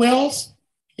Krishna wills,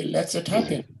 he lets it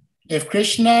happen. If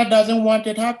Krishna doesn't want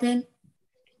it to happen,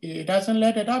 he doesn't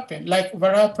let it happen. Like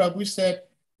Prabhu said,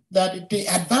 that the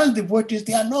advanced devotees,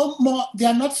 they are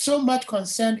not so much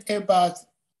concerned about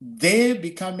they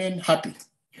becoming happy.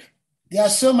 They are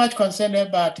so much concerned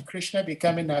about Krishna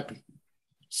becoming happy.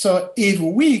 So if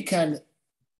we can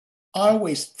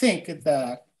always think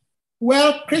that,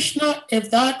 well, Krishna, if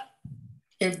that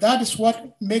is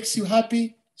what makes you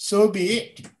happy, so be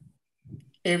it.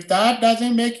 If that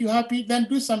doesn't make you happy, then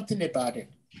do something about it.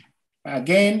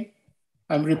 Again,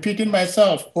 I'm repeating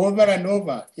myself over and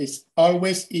over. It's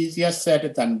always easier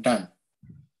said than done.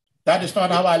 That is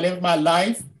not how I live my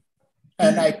life.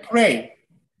 And I pray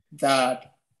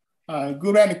that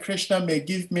Guru and Krishna may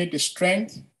give me the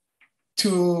strength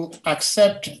to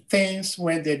accept things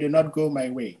when they do not go my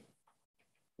way.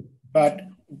 But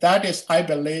that is, I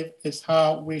believe, is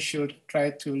how we should try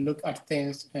to look at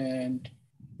things and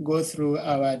go through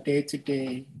our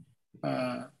day-to-day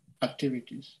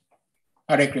activities.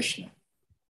 Hare Krishna.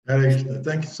 Hare Krishna.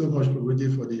 Thank you so much,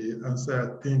 Prabhuji, for the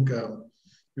answer. I think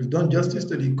you've done justice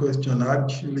to the question.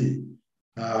 Actually,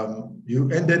 you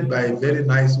ended by a very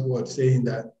nice word saying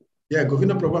that, yeah,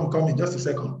 Govinda Prabhu, I'm coming just a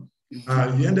second.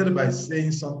 You ended by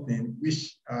saying something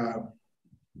which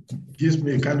gives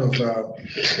me a kind of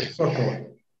circle.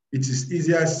 It is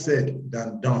easier said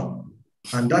than done.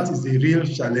 And that is the real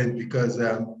challenge, because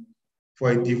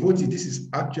for a devotee, this is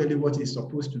actually what he's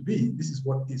supposed to be. This is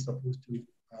what he's supposed to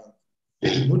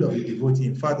the mood of a devotee.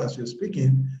 In fact, as you're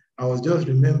speaking, I was just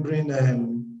remembering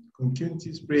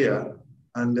Kunti's prayer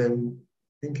and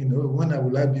thinking, oh, when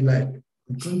will I be like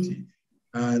Kunti?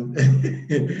 And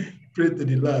pray to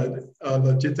the Lord,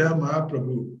 Lord Chaitanya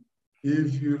Mahaprabhu,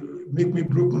 if you make me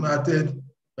broken-hearted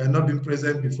by not being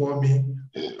present before me,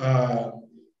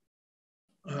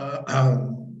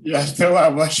 you're still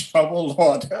a worshipable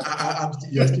Lord.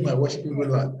 You're still my worshipable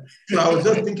Lord. So I was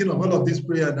just thinking of all of this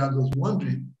prayer, and I was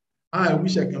wondering, I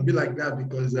wish I can be like that,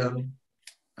 because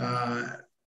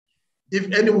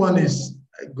if anyone is,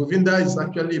 Govinda is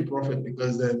actually a prophet,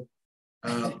 because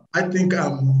I think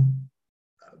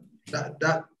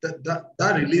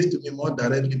that relates to me more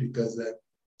directly, because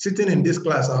sitting in this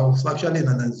class, I was actually in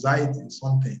an anxiety in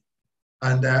something,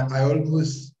 and I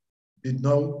almost did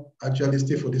not actually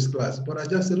stay for this class. But I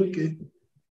just said, okay,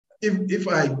 if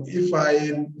I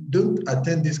don't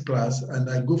attend this class and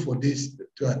I go for this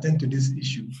to attend to this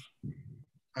issue,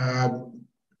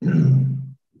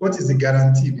 what is the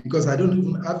guarantee? Because I don't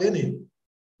even have any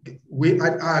way.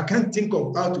 I can't think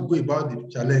of how to go about the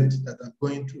challenge that I'm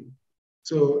going through.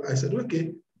 So I said,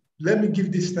 okay, let me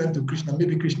give this time to Krishna.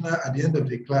 Maybe Krishna at the end of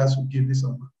the class will give me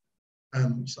some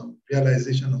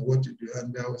realization on what to do.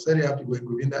 And I was very happy when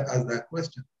Govinda asked that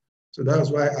question. So that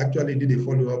was why I actually did a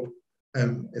follow-up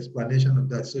explanation of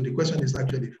that. So the question is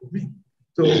actually for me.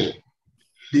 So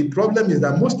the problem is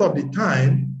that most of the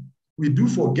time, we do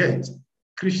forget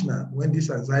Krishna when this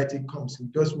anxiety comes. We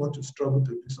just want to struggle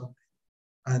to do something.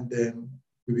 And then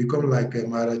we become like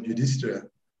Maharaj Yudhishthira,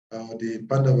 the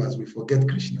Pandavas, we forget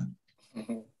Krishna.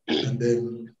 And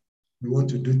then we want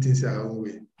to do things our own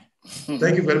way.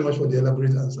 Thank you very much for the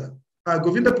elaborate answer.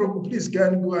 Govinda Prabhu, please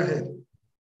go ahead.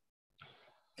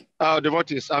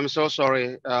 Devotees, I'm so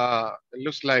sorry. It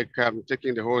looks like I'm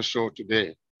taking the whole show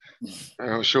today.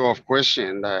 A show of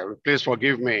questions. Please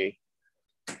forgive me.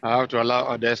 I have to allow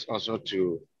others also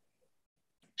to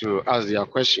ask their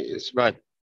questions. But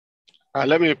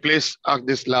let me please ask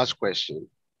this last question.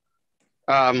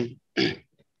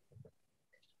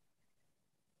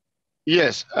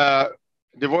 Yes,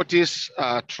 devotees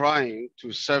are trying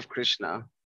to serve Krishna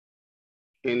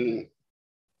in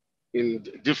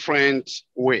different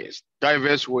ways,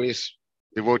 diverse ways.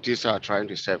 Devotees are trying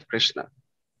to serve Krishna.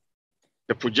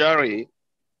 The pujari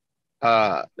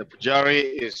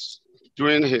is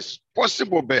doing his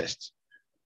possible best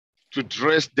to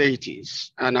dress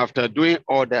deities, and after doing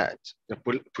all that, the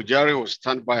pujari will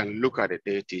stand by and look at the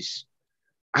deities,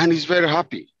 and he's very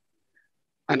happy.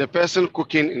 And the person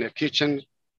cooking in the kitchen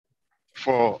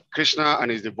for Krishna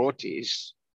and his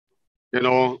devotees,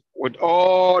 with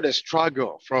all the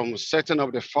struggle from setting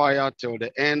up the fire till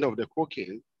the end of the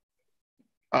cooking,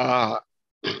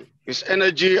 his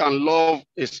energy and love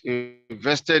is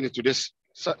invested into this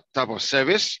type of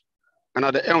service. And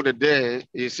at the end of the day,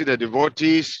 you see the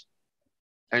devotees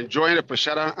enjoying the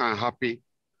prasada and happy,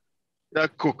 the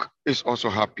cook is also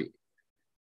happy.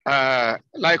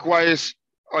 Likewise,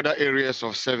 other areas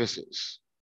of services.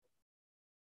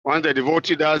 Once the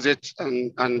devotee does it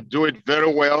and do it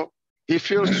very well, he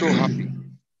feels so happy.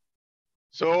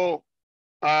 So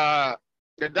the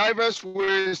diverse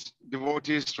ways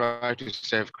devotees try to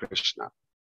serve Krishna.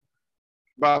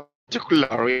 But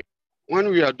particularly when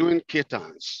we are doing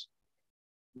kirtans,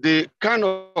 the kind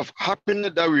of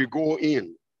happiness that we go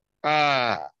in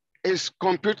is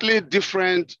completely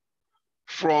different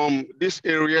from these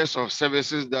areas of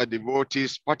services that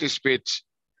devotees participate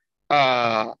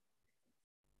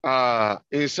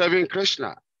in serving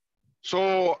Krishna.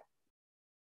 So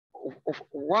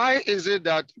why is it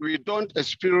that we don't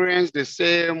experience the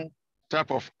same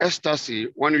type of ecstasy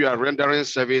when we are rendering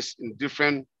service in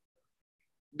different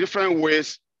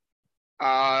ways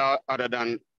other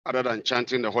than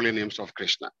chanting the holy names of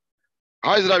Krishna?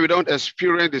 How is it that we don't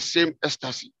experience the same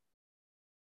ecstasy?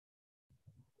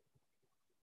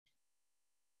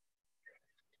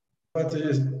 Over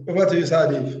to you,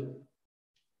 Sadif.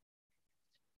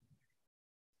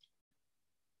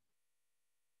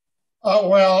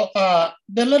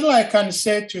 The little I can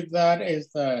say to that is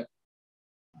that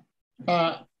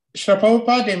Srila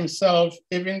Prabhupada himself,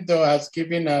 even though has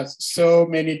given us so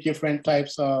many different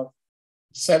types of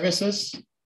services,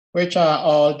 which are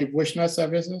all devotional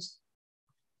services,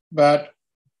 but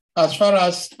as far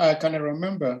as I can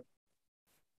remember,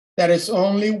 there is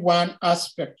only one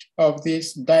aspect of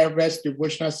this diverse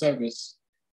devotional service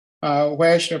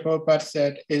where Srila Prabhupada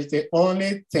said is the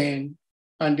only thing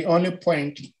and the only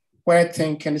point where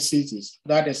thinking ceases,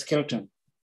 that is kirtan.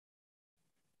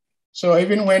 So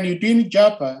even when you're doing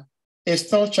japa, it's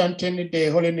still chanting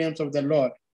the holy names of the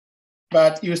Lord,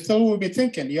 but you still will be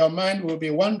thinking, your mind will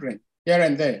be wandering here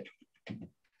and there.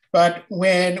 But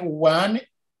when one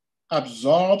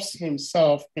absorbs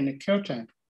himself in a kirtan,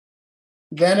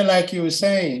 then like you were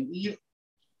saying,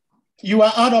 you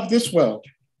are out of this world.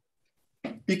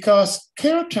 Because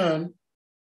kirtan,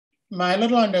 my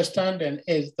little understanding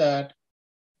is that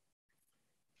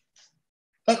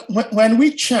when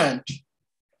we chant,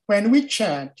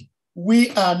 we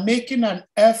are making an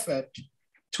effort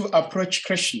to approach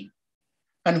Krishna.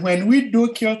 And when we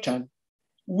do kirtan,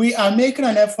 we are making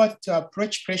an effort to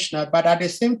approach Krishna, but at the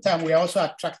same time, we are also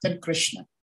attracting Krishna.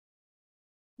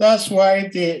 That's why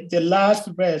the last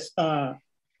verse,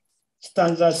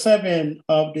 stanza 7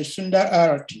 of the Sundar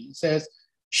Arati says,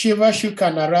 Shiva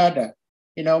Shuka Narada.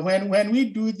 You know, when we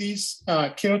do these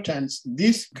kirtans,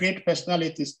 these great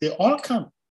personalities, they all come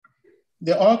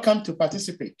to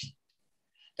participate.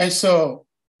 And so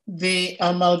the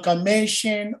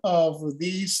amalgamation of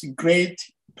these great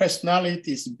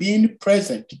personalities being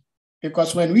present,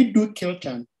 because when we do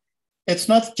kirtan, it's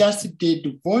not just the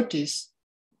devotees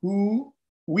who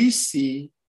we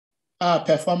see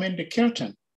performing the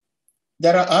kirtan.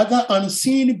 There are other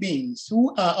unseen beings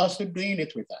who are also doing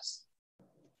it with us.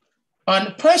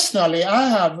 And personally, I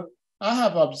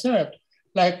have observed,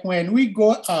 like when we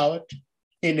go out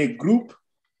in a group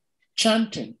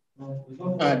chanting,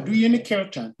 doing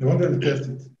kirtan. You wanted to test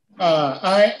it.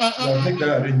 I think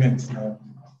there are arrangements now.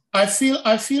 I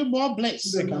feel more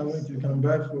blessed. You can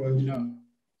buy for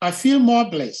I feel more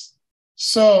blessed.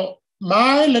 So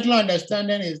my little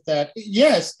understanding is that,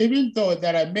 yes, even though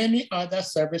there are many other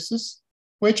services,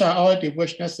 which are all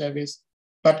devotional service,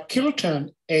 but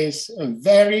kirtan is a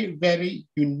very, very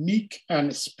unique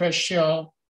and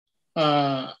special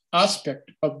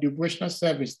aspect of devotional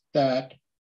service that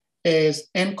is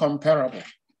incomparable.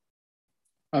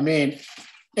 I mean,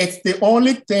 it's the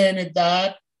only thing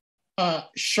that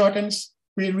shortens.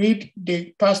 We read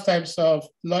the pastimes of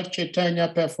Lord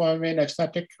Chaitanya performing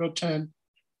ecstatic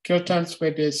kirtans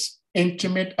with his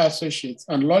intimate associates.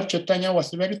 And Lord Chaitanya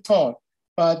was very tall,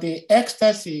 but the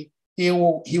ecstasy, he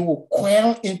will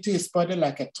quail into his body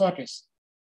like a tortoise.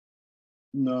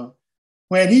 No.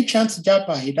 When he chants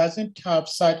japa, he doesn't have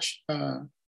such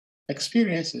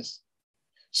experiences.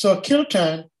 So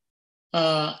kirtan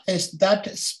is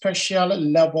that special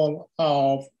level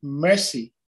of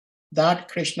mercy that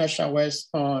Krishna showers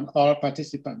on all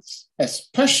participants,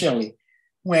 especially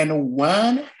when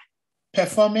one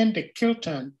performing the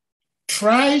kirtan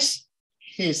tries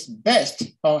his best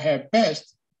or her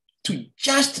best to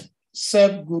just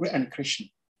serve Guru and Krishna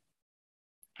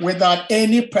without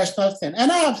any personal thing. And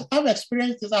I've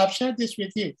experienced this, I've shared this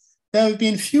with you. There have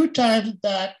been few times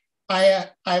that I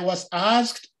was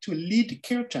asked to lead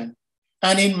kirtan.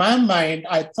 And in my mind,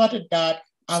 I thought that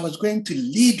I was going to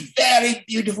lead very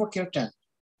beautiful kirtan.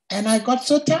 And I got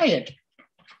so tired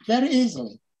very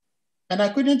easily. And I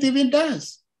couldn't even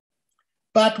dance.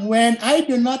 But when I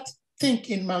do not think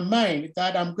in my mind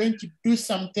that I'm going to do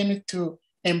something to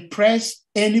impress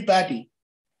anybody,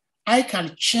 I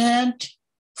can chant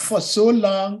for so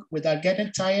long without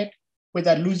getting tired,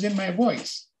 without losing my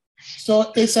voice.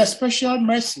 So it's a special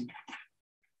mercy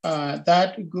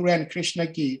that Guru and Krishna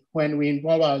give when we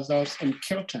involve ourselves in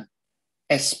kirtan,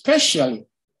 especially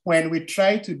when we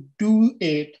try to do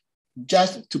it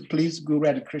just to please Guru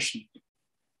and Krishna.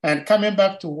 And coming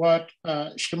back to what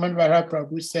Srimad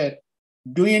Prabhu said,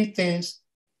 doing things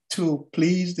to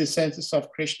please the senses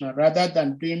of Krishna rather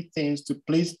than doing things to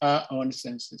please our own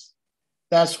senses.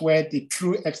 That's where the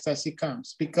true ecstasy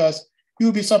comes, because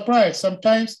you'll be surprised.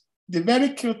 Sometimes the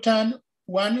very kirtan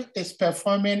one is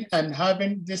performing and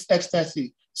having this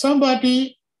ecstasy,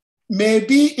 somebody may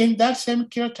be in that same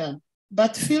kirtan,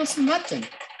 but feels nothing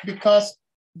because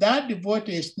that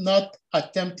devotee is not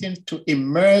attempting to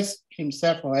immerse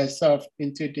himself or herself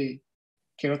into the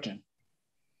kirtan.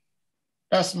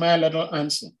 That's my little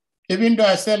answer. Even though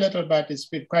I say little, but it's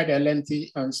quite a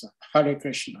lengthy answer. Hare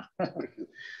Krishna.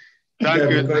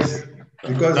 Thank you.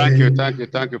 Thank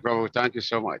you, Prabhu. Thank you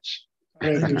so much.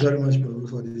 Thank you very much, Prabhu,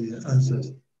 for the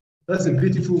answers. That's a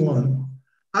beautiful one.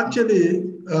 Actually,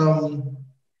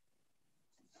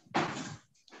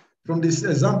 from this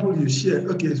example you share,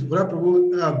 okay,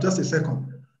 Prabhu, just a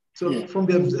second. So yeah. From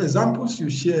the examples you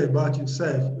share about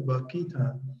yourself, about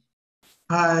kirtan,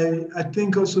 I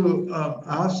think also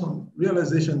I have some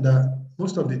realization that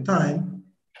most of the time,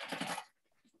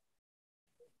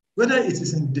 whether it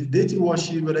is in deity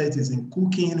worship, whether it is in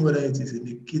cooking, whether it is in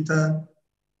the kirtan,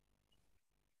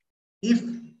 if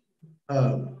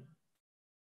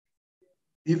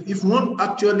one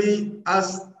actually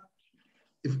has,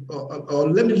 or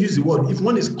let me use the word, if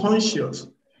one is conscious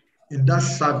in that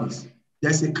service,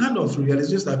 there's a kind of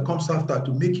realization that comes after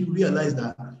to make you realize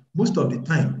that most of the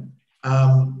time,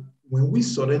 when we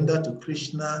surrender to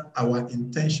Krishna, our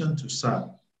intention to serve,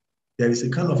 there is a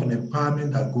kind of an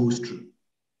empowerment that goes through.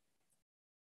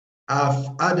 I've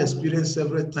had experience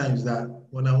several times that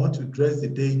when I want to dress the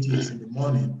deities in the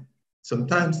morning,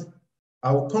 sometimes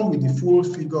I will come with the full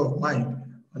figure of mind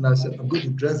and I said, I'm going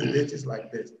to dress the deities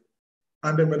like this.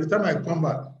 And then by the time I come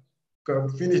back,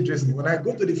 finish dressing, when I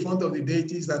go to the front of the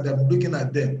deities and I'm looking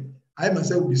at them, I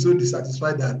myself will be so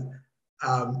dissatisfied that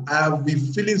I will be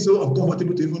feeling so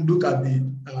uncomfortable to even look at the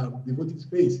devotee's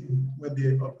face when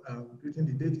they are greeting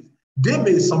the deities. They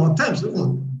may sometimes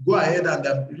even go ahead and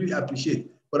really appreciate,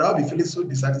 but I'll be feeling so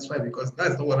dissatisfied because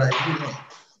that's not what I really want.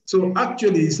 So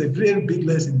actually, it's a very big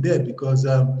lesson there because,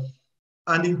 and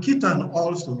in kirtan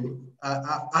also,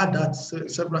 I had that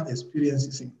several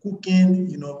experiences in cooking,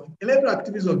 you know, in every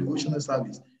activities of devotional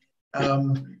service.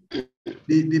 The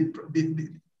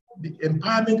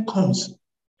empowerment comes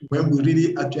when we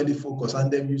really actually focus.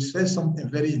 And then you said something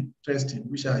very interesting,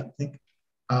 which I think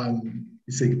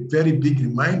is a very big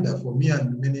reminder for me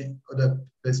and many other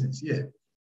persons here.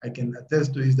 I can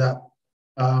attest to is that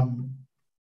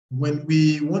when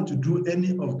we want to do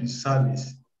any of the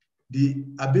service, the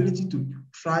ability to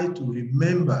try to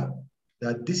remember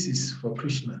that this is for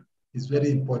Krishna is very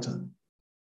important,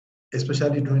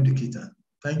 especially during the kirtan.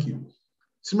 Thank you.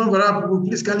 Srimad Prabhu,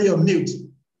 please kindly unmute.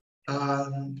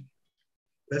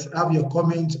 Let's have your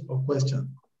comment or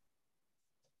question.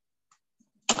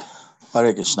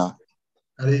 Hare Krishna.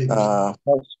 Hare Krishna.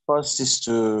 First is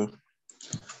to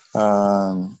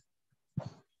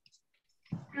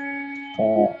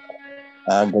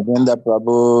Govinda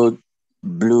Prabhu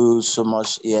blew so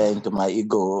much air into my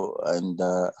ego, and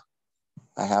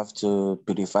I have to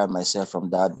purify myself from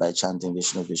that by chanting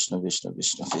Vishnu, Vishnu, Vishnu,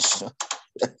 Vishnu, Vishnu.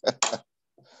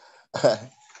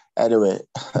 Anyway.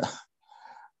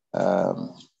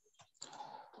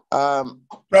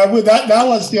 Prabhu, that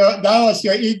was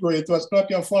your ego. It was not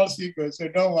your false ego, so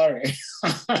don't worry.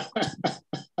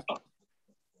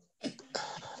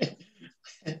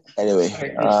 Anyway,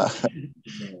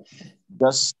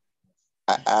 just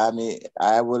I mean,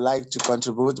 I would like to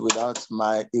contribute without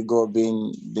my ego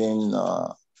being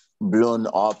blown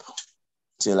up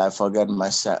till I forget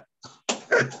myself.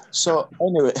 So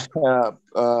anyway,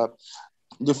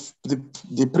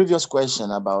 the previous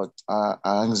question about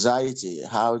anxiety,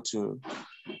 how to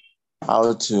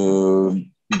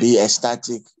be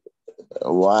ecstatic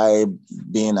while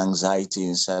being anxiety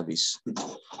in service.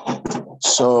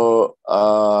 So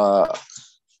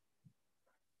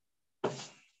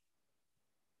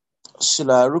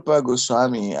Srila Rupa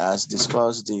Goswami has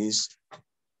discussed this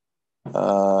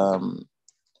among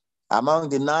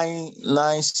the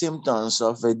nine symptoms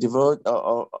of a devotee,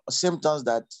 or symptoms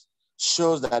that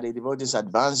shows that a devotee is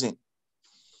advancing.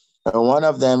 One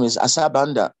of them is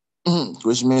asabandha,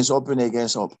 which means open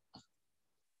against hope.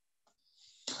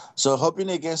 So hoping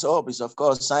against hope is, of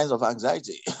course, signs of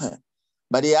anxiety.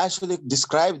 But he actually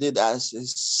described it as a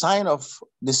sign of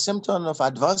the symptom of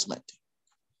advancement.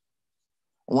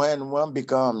 When one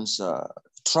becomes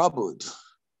troubled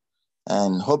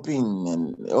and hoping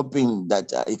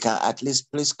that he can at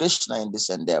least please Krishna in this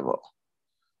endeavor.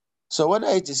 So whether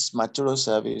it is material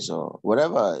service or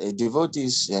whatever a devotee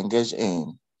is engaged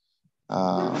in,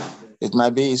 it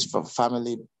might be his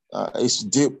family, his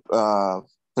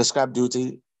prescribed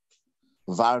duty,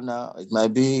 varna, it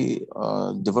might be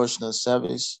devotional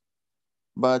service.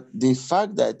 But the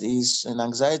fact that he's in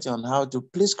anxiety on how to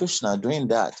please Krishna doing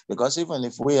that, because even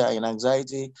if we are in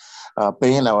anxiety,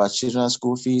 paying our children's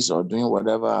school fees or doing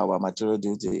whatever our material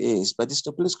duty is, but it's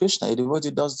to please Krishna. A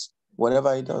devotee does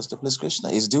whatever he does to please Krishna.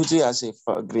 His duty as a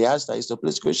grihastha is to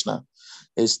please Krishna.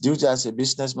 His duty as a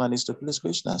businessman is to please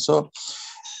Krishna. So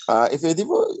if a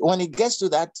devotee, when he gets to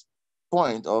that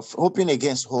point of hoping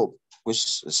against hope,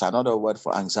 which is another word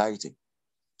for anxiety,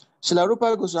 Srila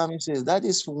Rupa Goswami says that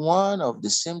is one of the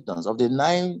symptoms, of the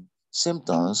 9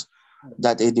 symptoms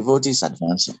that a devotee is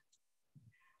advancing.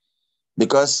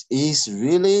 Because he's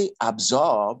really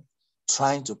absorbed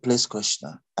trying to please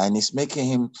Krishna, and it's making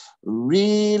him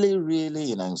really,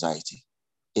 really in anxiety.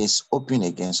 It's hoping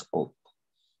against hope.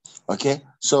 Okay,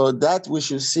 so that we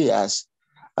should see as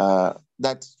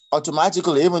that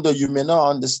automatically, even though you may not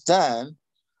understand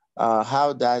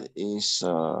how that is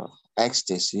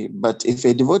ecstasy, but if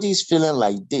a devotee is feeling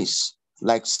like this,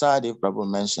 like Sahadev Prabhu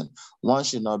mentioned, one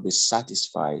should not be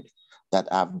satisfied that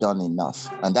I've done enough.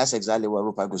 And that's exactly what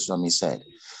Rupa Goswami said.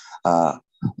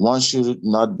 One should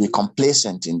not be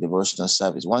complacent in devotional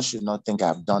service. One should not think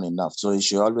I've done enough. So he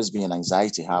should always be in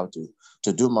anxiety how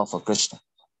to do more for Krishna.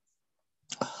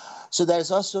 So there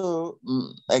is also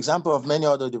example of many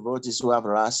other devotees who have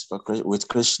ras with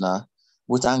Krishna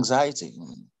with anxiety.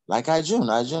 Like Arjun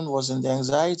was in the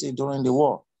anxiety during the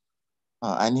war.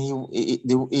 And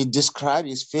he described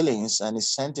his feelings and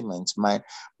his sentiments. My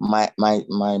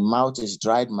mouth is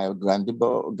dried, my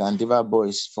Gandiva bow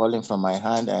is falling from my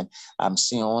hand, and I'm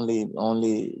seeing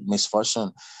only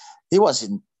misfortune. He was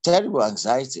in terrible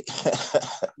anxiety.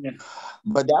 Yeah.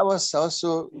 But that was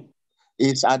also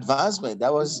his advancement.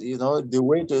 That was, the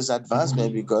way to his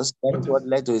advancement, because that's what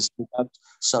led to his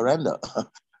surrender.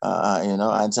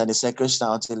 And so he said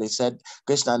Krishna until he said,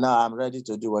 Krishna, now I'm ready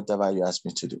to do whatever you ask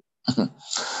me to do.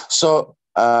 So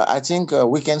I think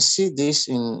we can see this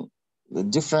in the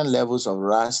different levels of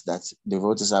ras that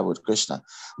devotees have with Krishna.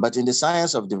 But in the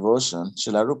science of devotion,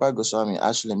 Srila Rupa Goswami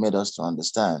actually made us to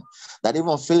understand that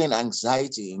even feeling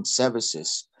anxiety in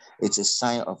services, it's a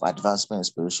sign of advancement in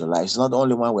spiritual life. It's not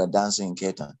only when we're dancing in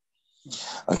Kirtan.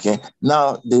 Okay.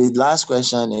 Now, the last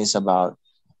question is about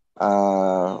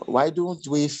why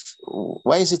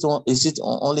is it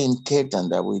only in Kirtan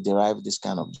that we derive this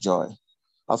kind of joy?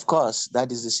 Of course,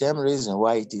 that is the same reason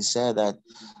why it is said that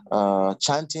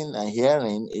chanting and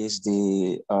hearing is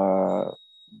the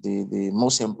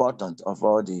most important of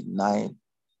all the 9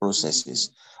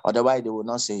 processes. Otherwise, they would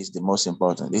not say it's the most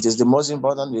important. It is the most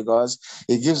important because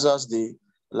it gives us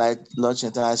like Lord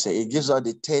Chaitanya said, it gives us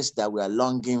the taste that we are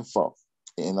longing for.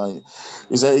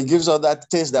 It gives us that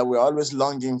taste that we're always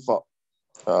longing for.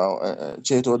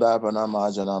 Chetoda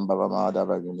Panama Janam Baba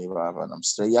Madava Gunivavanam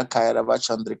Streya Kairava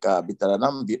Chandrika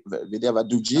Bitaranam Videva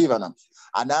Dujivanam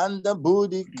Ananda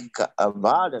Buddhi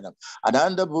Vadanam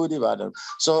Ananda Buddhi Vadanam.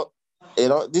 So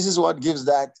this is what gives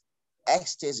that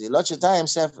ecstasy. Lord Chaitanya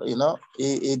himself,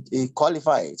 he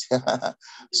qualified.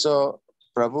 So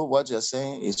Prabhu, what you're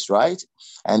saying is right,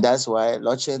 and that's why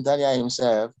Lord Chaitanya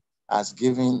himself has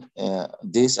given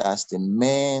this as the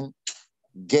main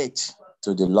gate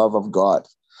to the love of God,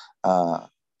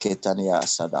 Ketania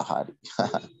Sadahari.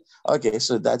 Okay,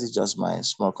 so that is just my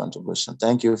small contribution.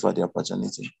 Thank you for the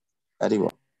opportunity. Very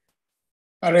well.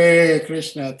 Hare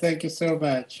Krishna, thank you so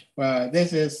much. Wow,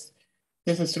 this is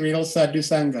real Sadhu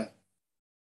Sangha.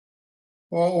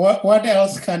 Well, what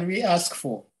else can we ask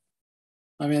for?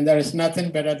 I mean, there is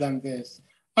nothing better than this.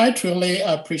 I truly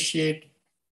appreciate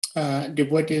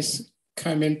devotees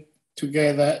coming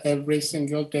together every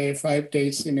single day, 5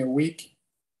 days in a week,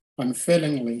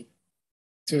 unfailingly,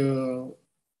 to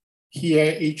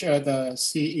hear each other,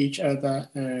 see each other,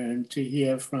 and to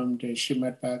hear from the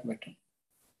Srimad Bhagavatam.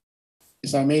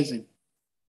 It's amazing.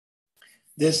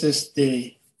 This is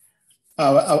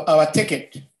our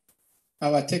ticket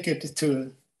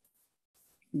to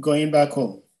going back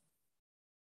home.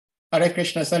 Hare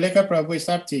Krishna, Salika Prabhu, it's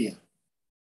up to you.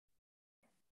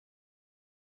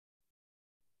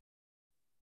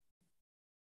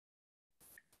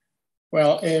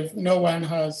 Well, if no one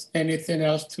has anything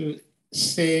else to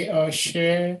say or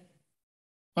share,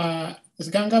 Is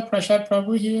Ganga Prashad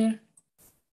Prabhu here?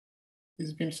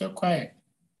 He's been so quiet.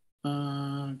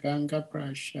 Ganga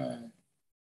Prashad.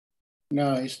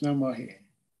 No, it's no more here.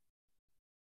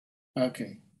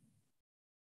 Okay.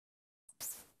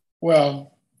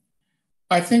 Well,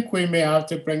 I think we may have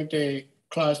to bring the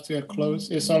class to a close.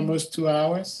 It's almost 2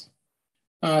 hours.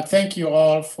 Thank you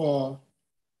all for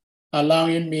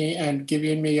allowing me and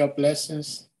giving me your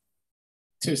blessings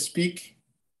to speak.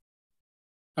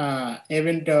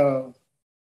 Even though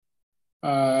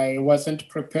I wasn't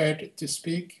prepared to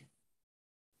speak,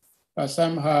 but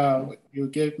somehow you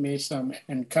gave me some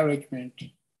encouragement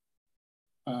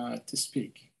to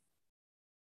speak.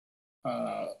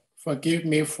 Forgive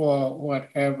me for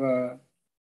whatever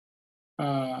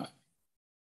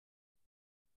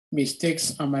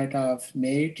mistakes I might have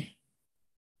made.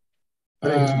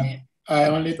 I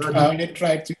only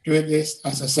tried to do this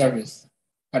as a service.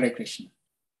 Hare Krishna.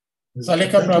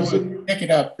 Salika Prabhu, take it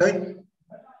up.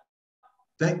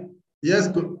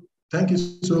 Thank you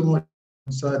so much,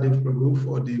 Sadev Prabhu,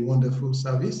 for the wonderful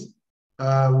service. We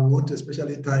want to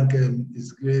especially thank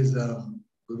His Grace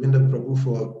Govinda Prabhu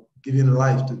for giving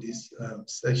life to this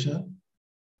session.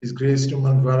 His Grace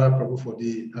Sriman Vara Prabhu for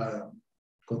the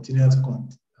continuous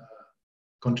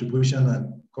contribution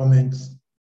and comments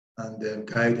and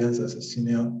guidance as a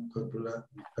senior brother.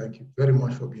 Thank you very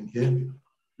much for being here.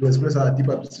 We express our deep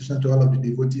appreciation to all of the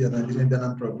devotees and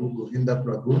Adinandanan Prabhu, Govinda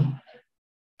Prabhu,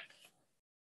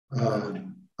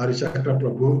 Harishakra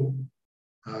Prabhu,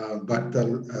 Bhakta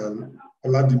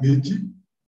Aladimeji,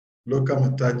 Loka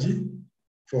Mataji,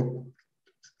 for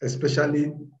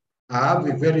especially, I have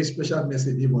a very special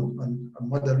message even on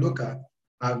Mother Loka.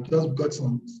 I've just got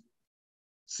some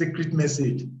secret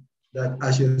message that I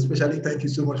should especially thank you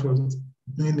so much for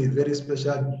doing a very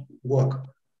special work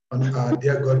on our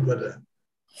dear God brother.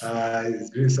 His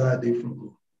Grace Sadev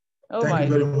Prabhu. Thank you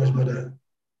very much, Mother.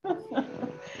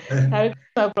 Hare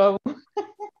Krishna, Prabhu.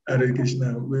 Hare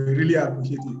Krishna. We really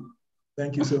appreciate it.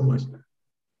 Thank you so much.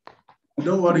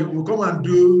 Don't worry, we'll come and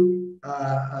do.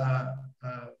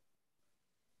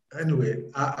 Anyway,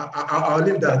 I'll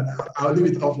leave that. I'll leave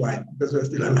it offline because we're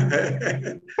still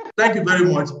alive. Thank you very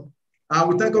much.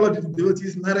 We thank all of the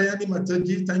devotees. Narayani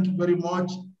Mataji, thank you very much.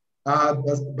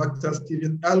 Dr.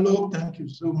 Stephen Allo, thank you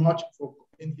so much for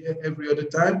being here every other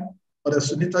time. For the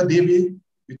Sunita Devi,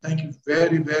 we thank you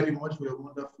very, very much for your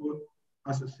wonderful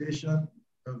association.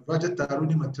 Vajat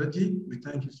Taruni Mataji, we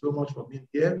thank you so much for being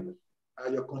here.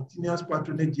 Your continuous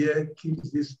patronage here keeps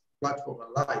this platform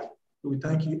alive. So we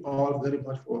thank you all very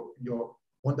much for your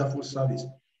wonderful service.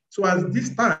 So at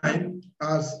this time,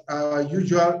 as our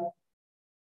usual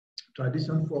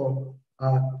tradition for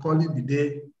calling the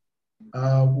day,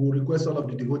 we'll request all of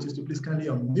the devotees to please kindly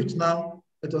unmute now.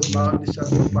 Let us loudly shout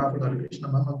the powerful Hare Krishna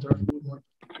mantra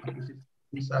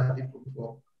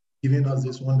for giving us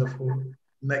this wonderful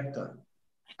nectar.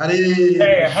 Hare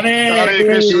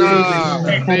Krishna,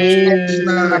 Hare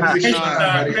Krishna,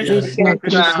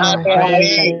 Krishna, Hare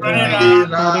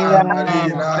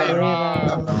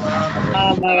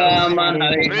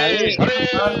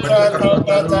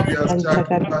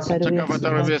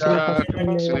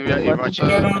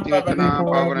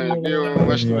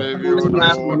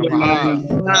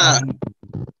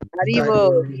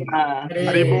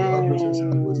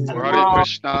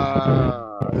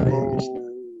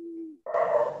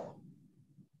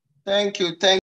Thank you.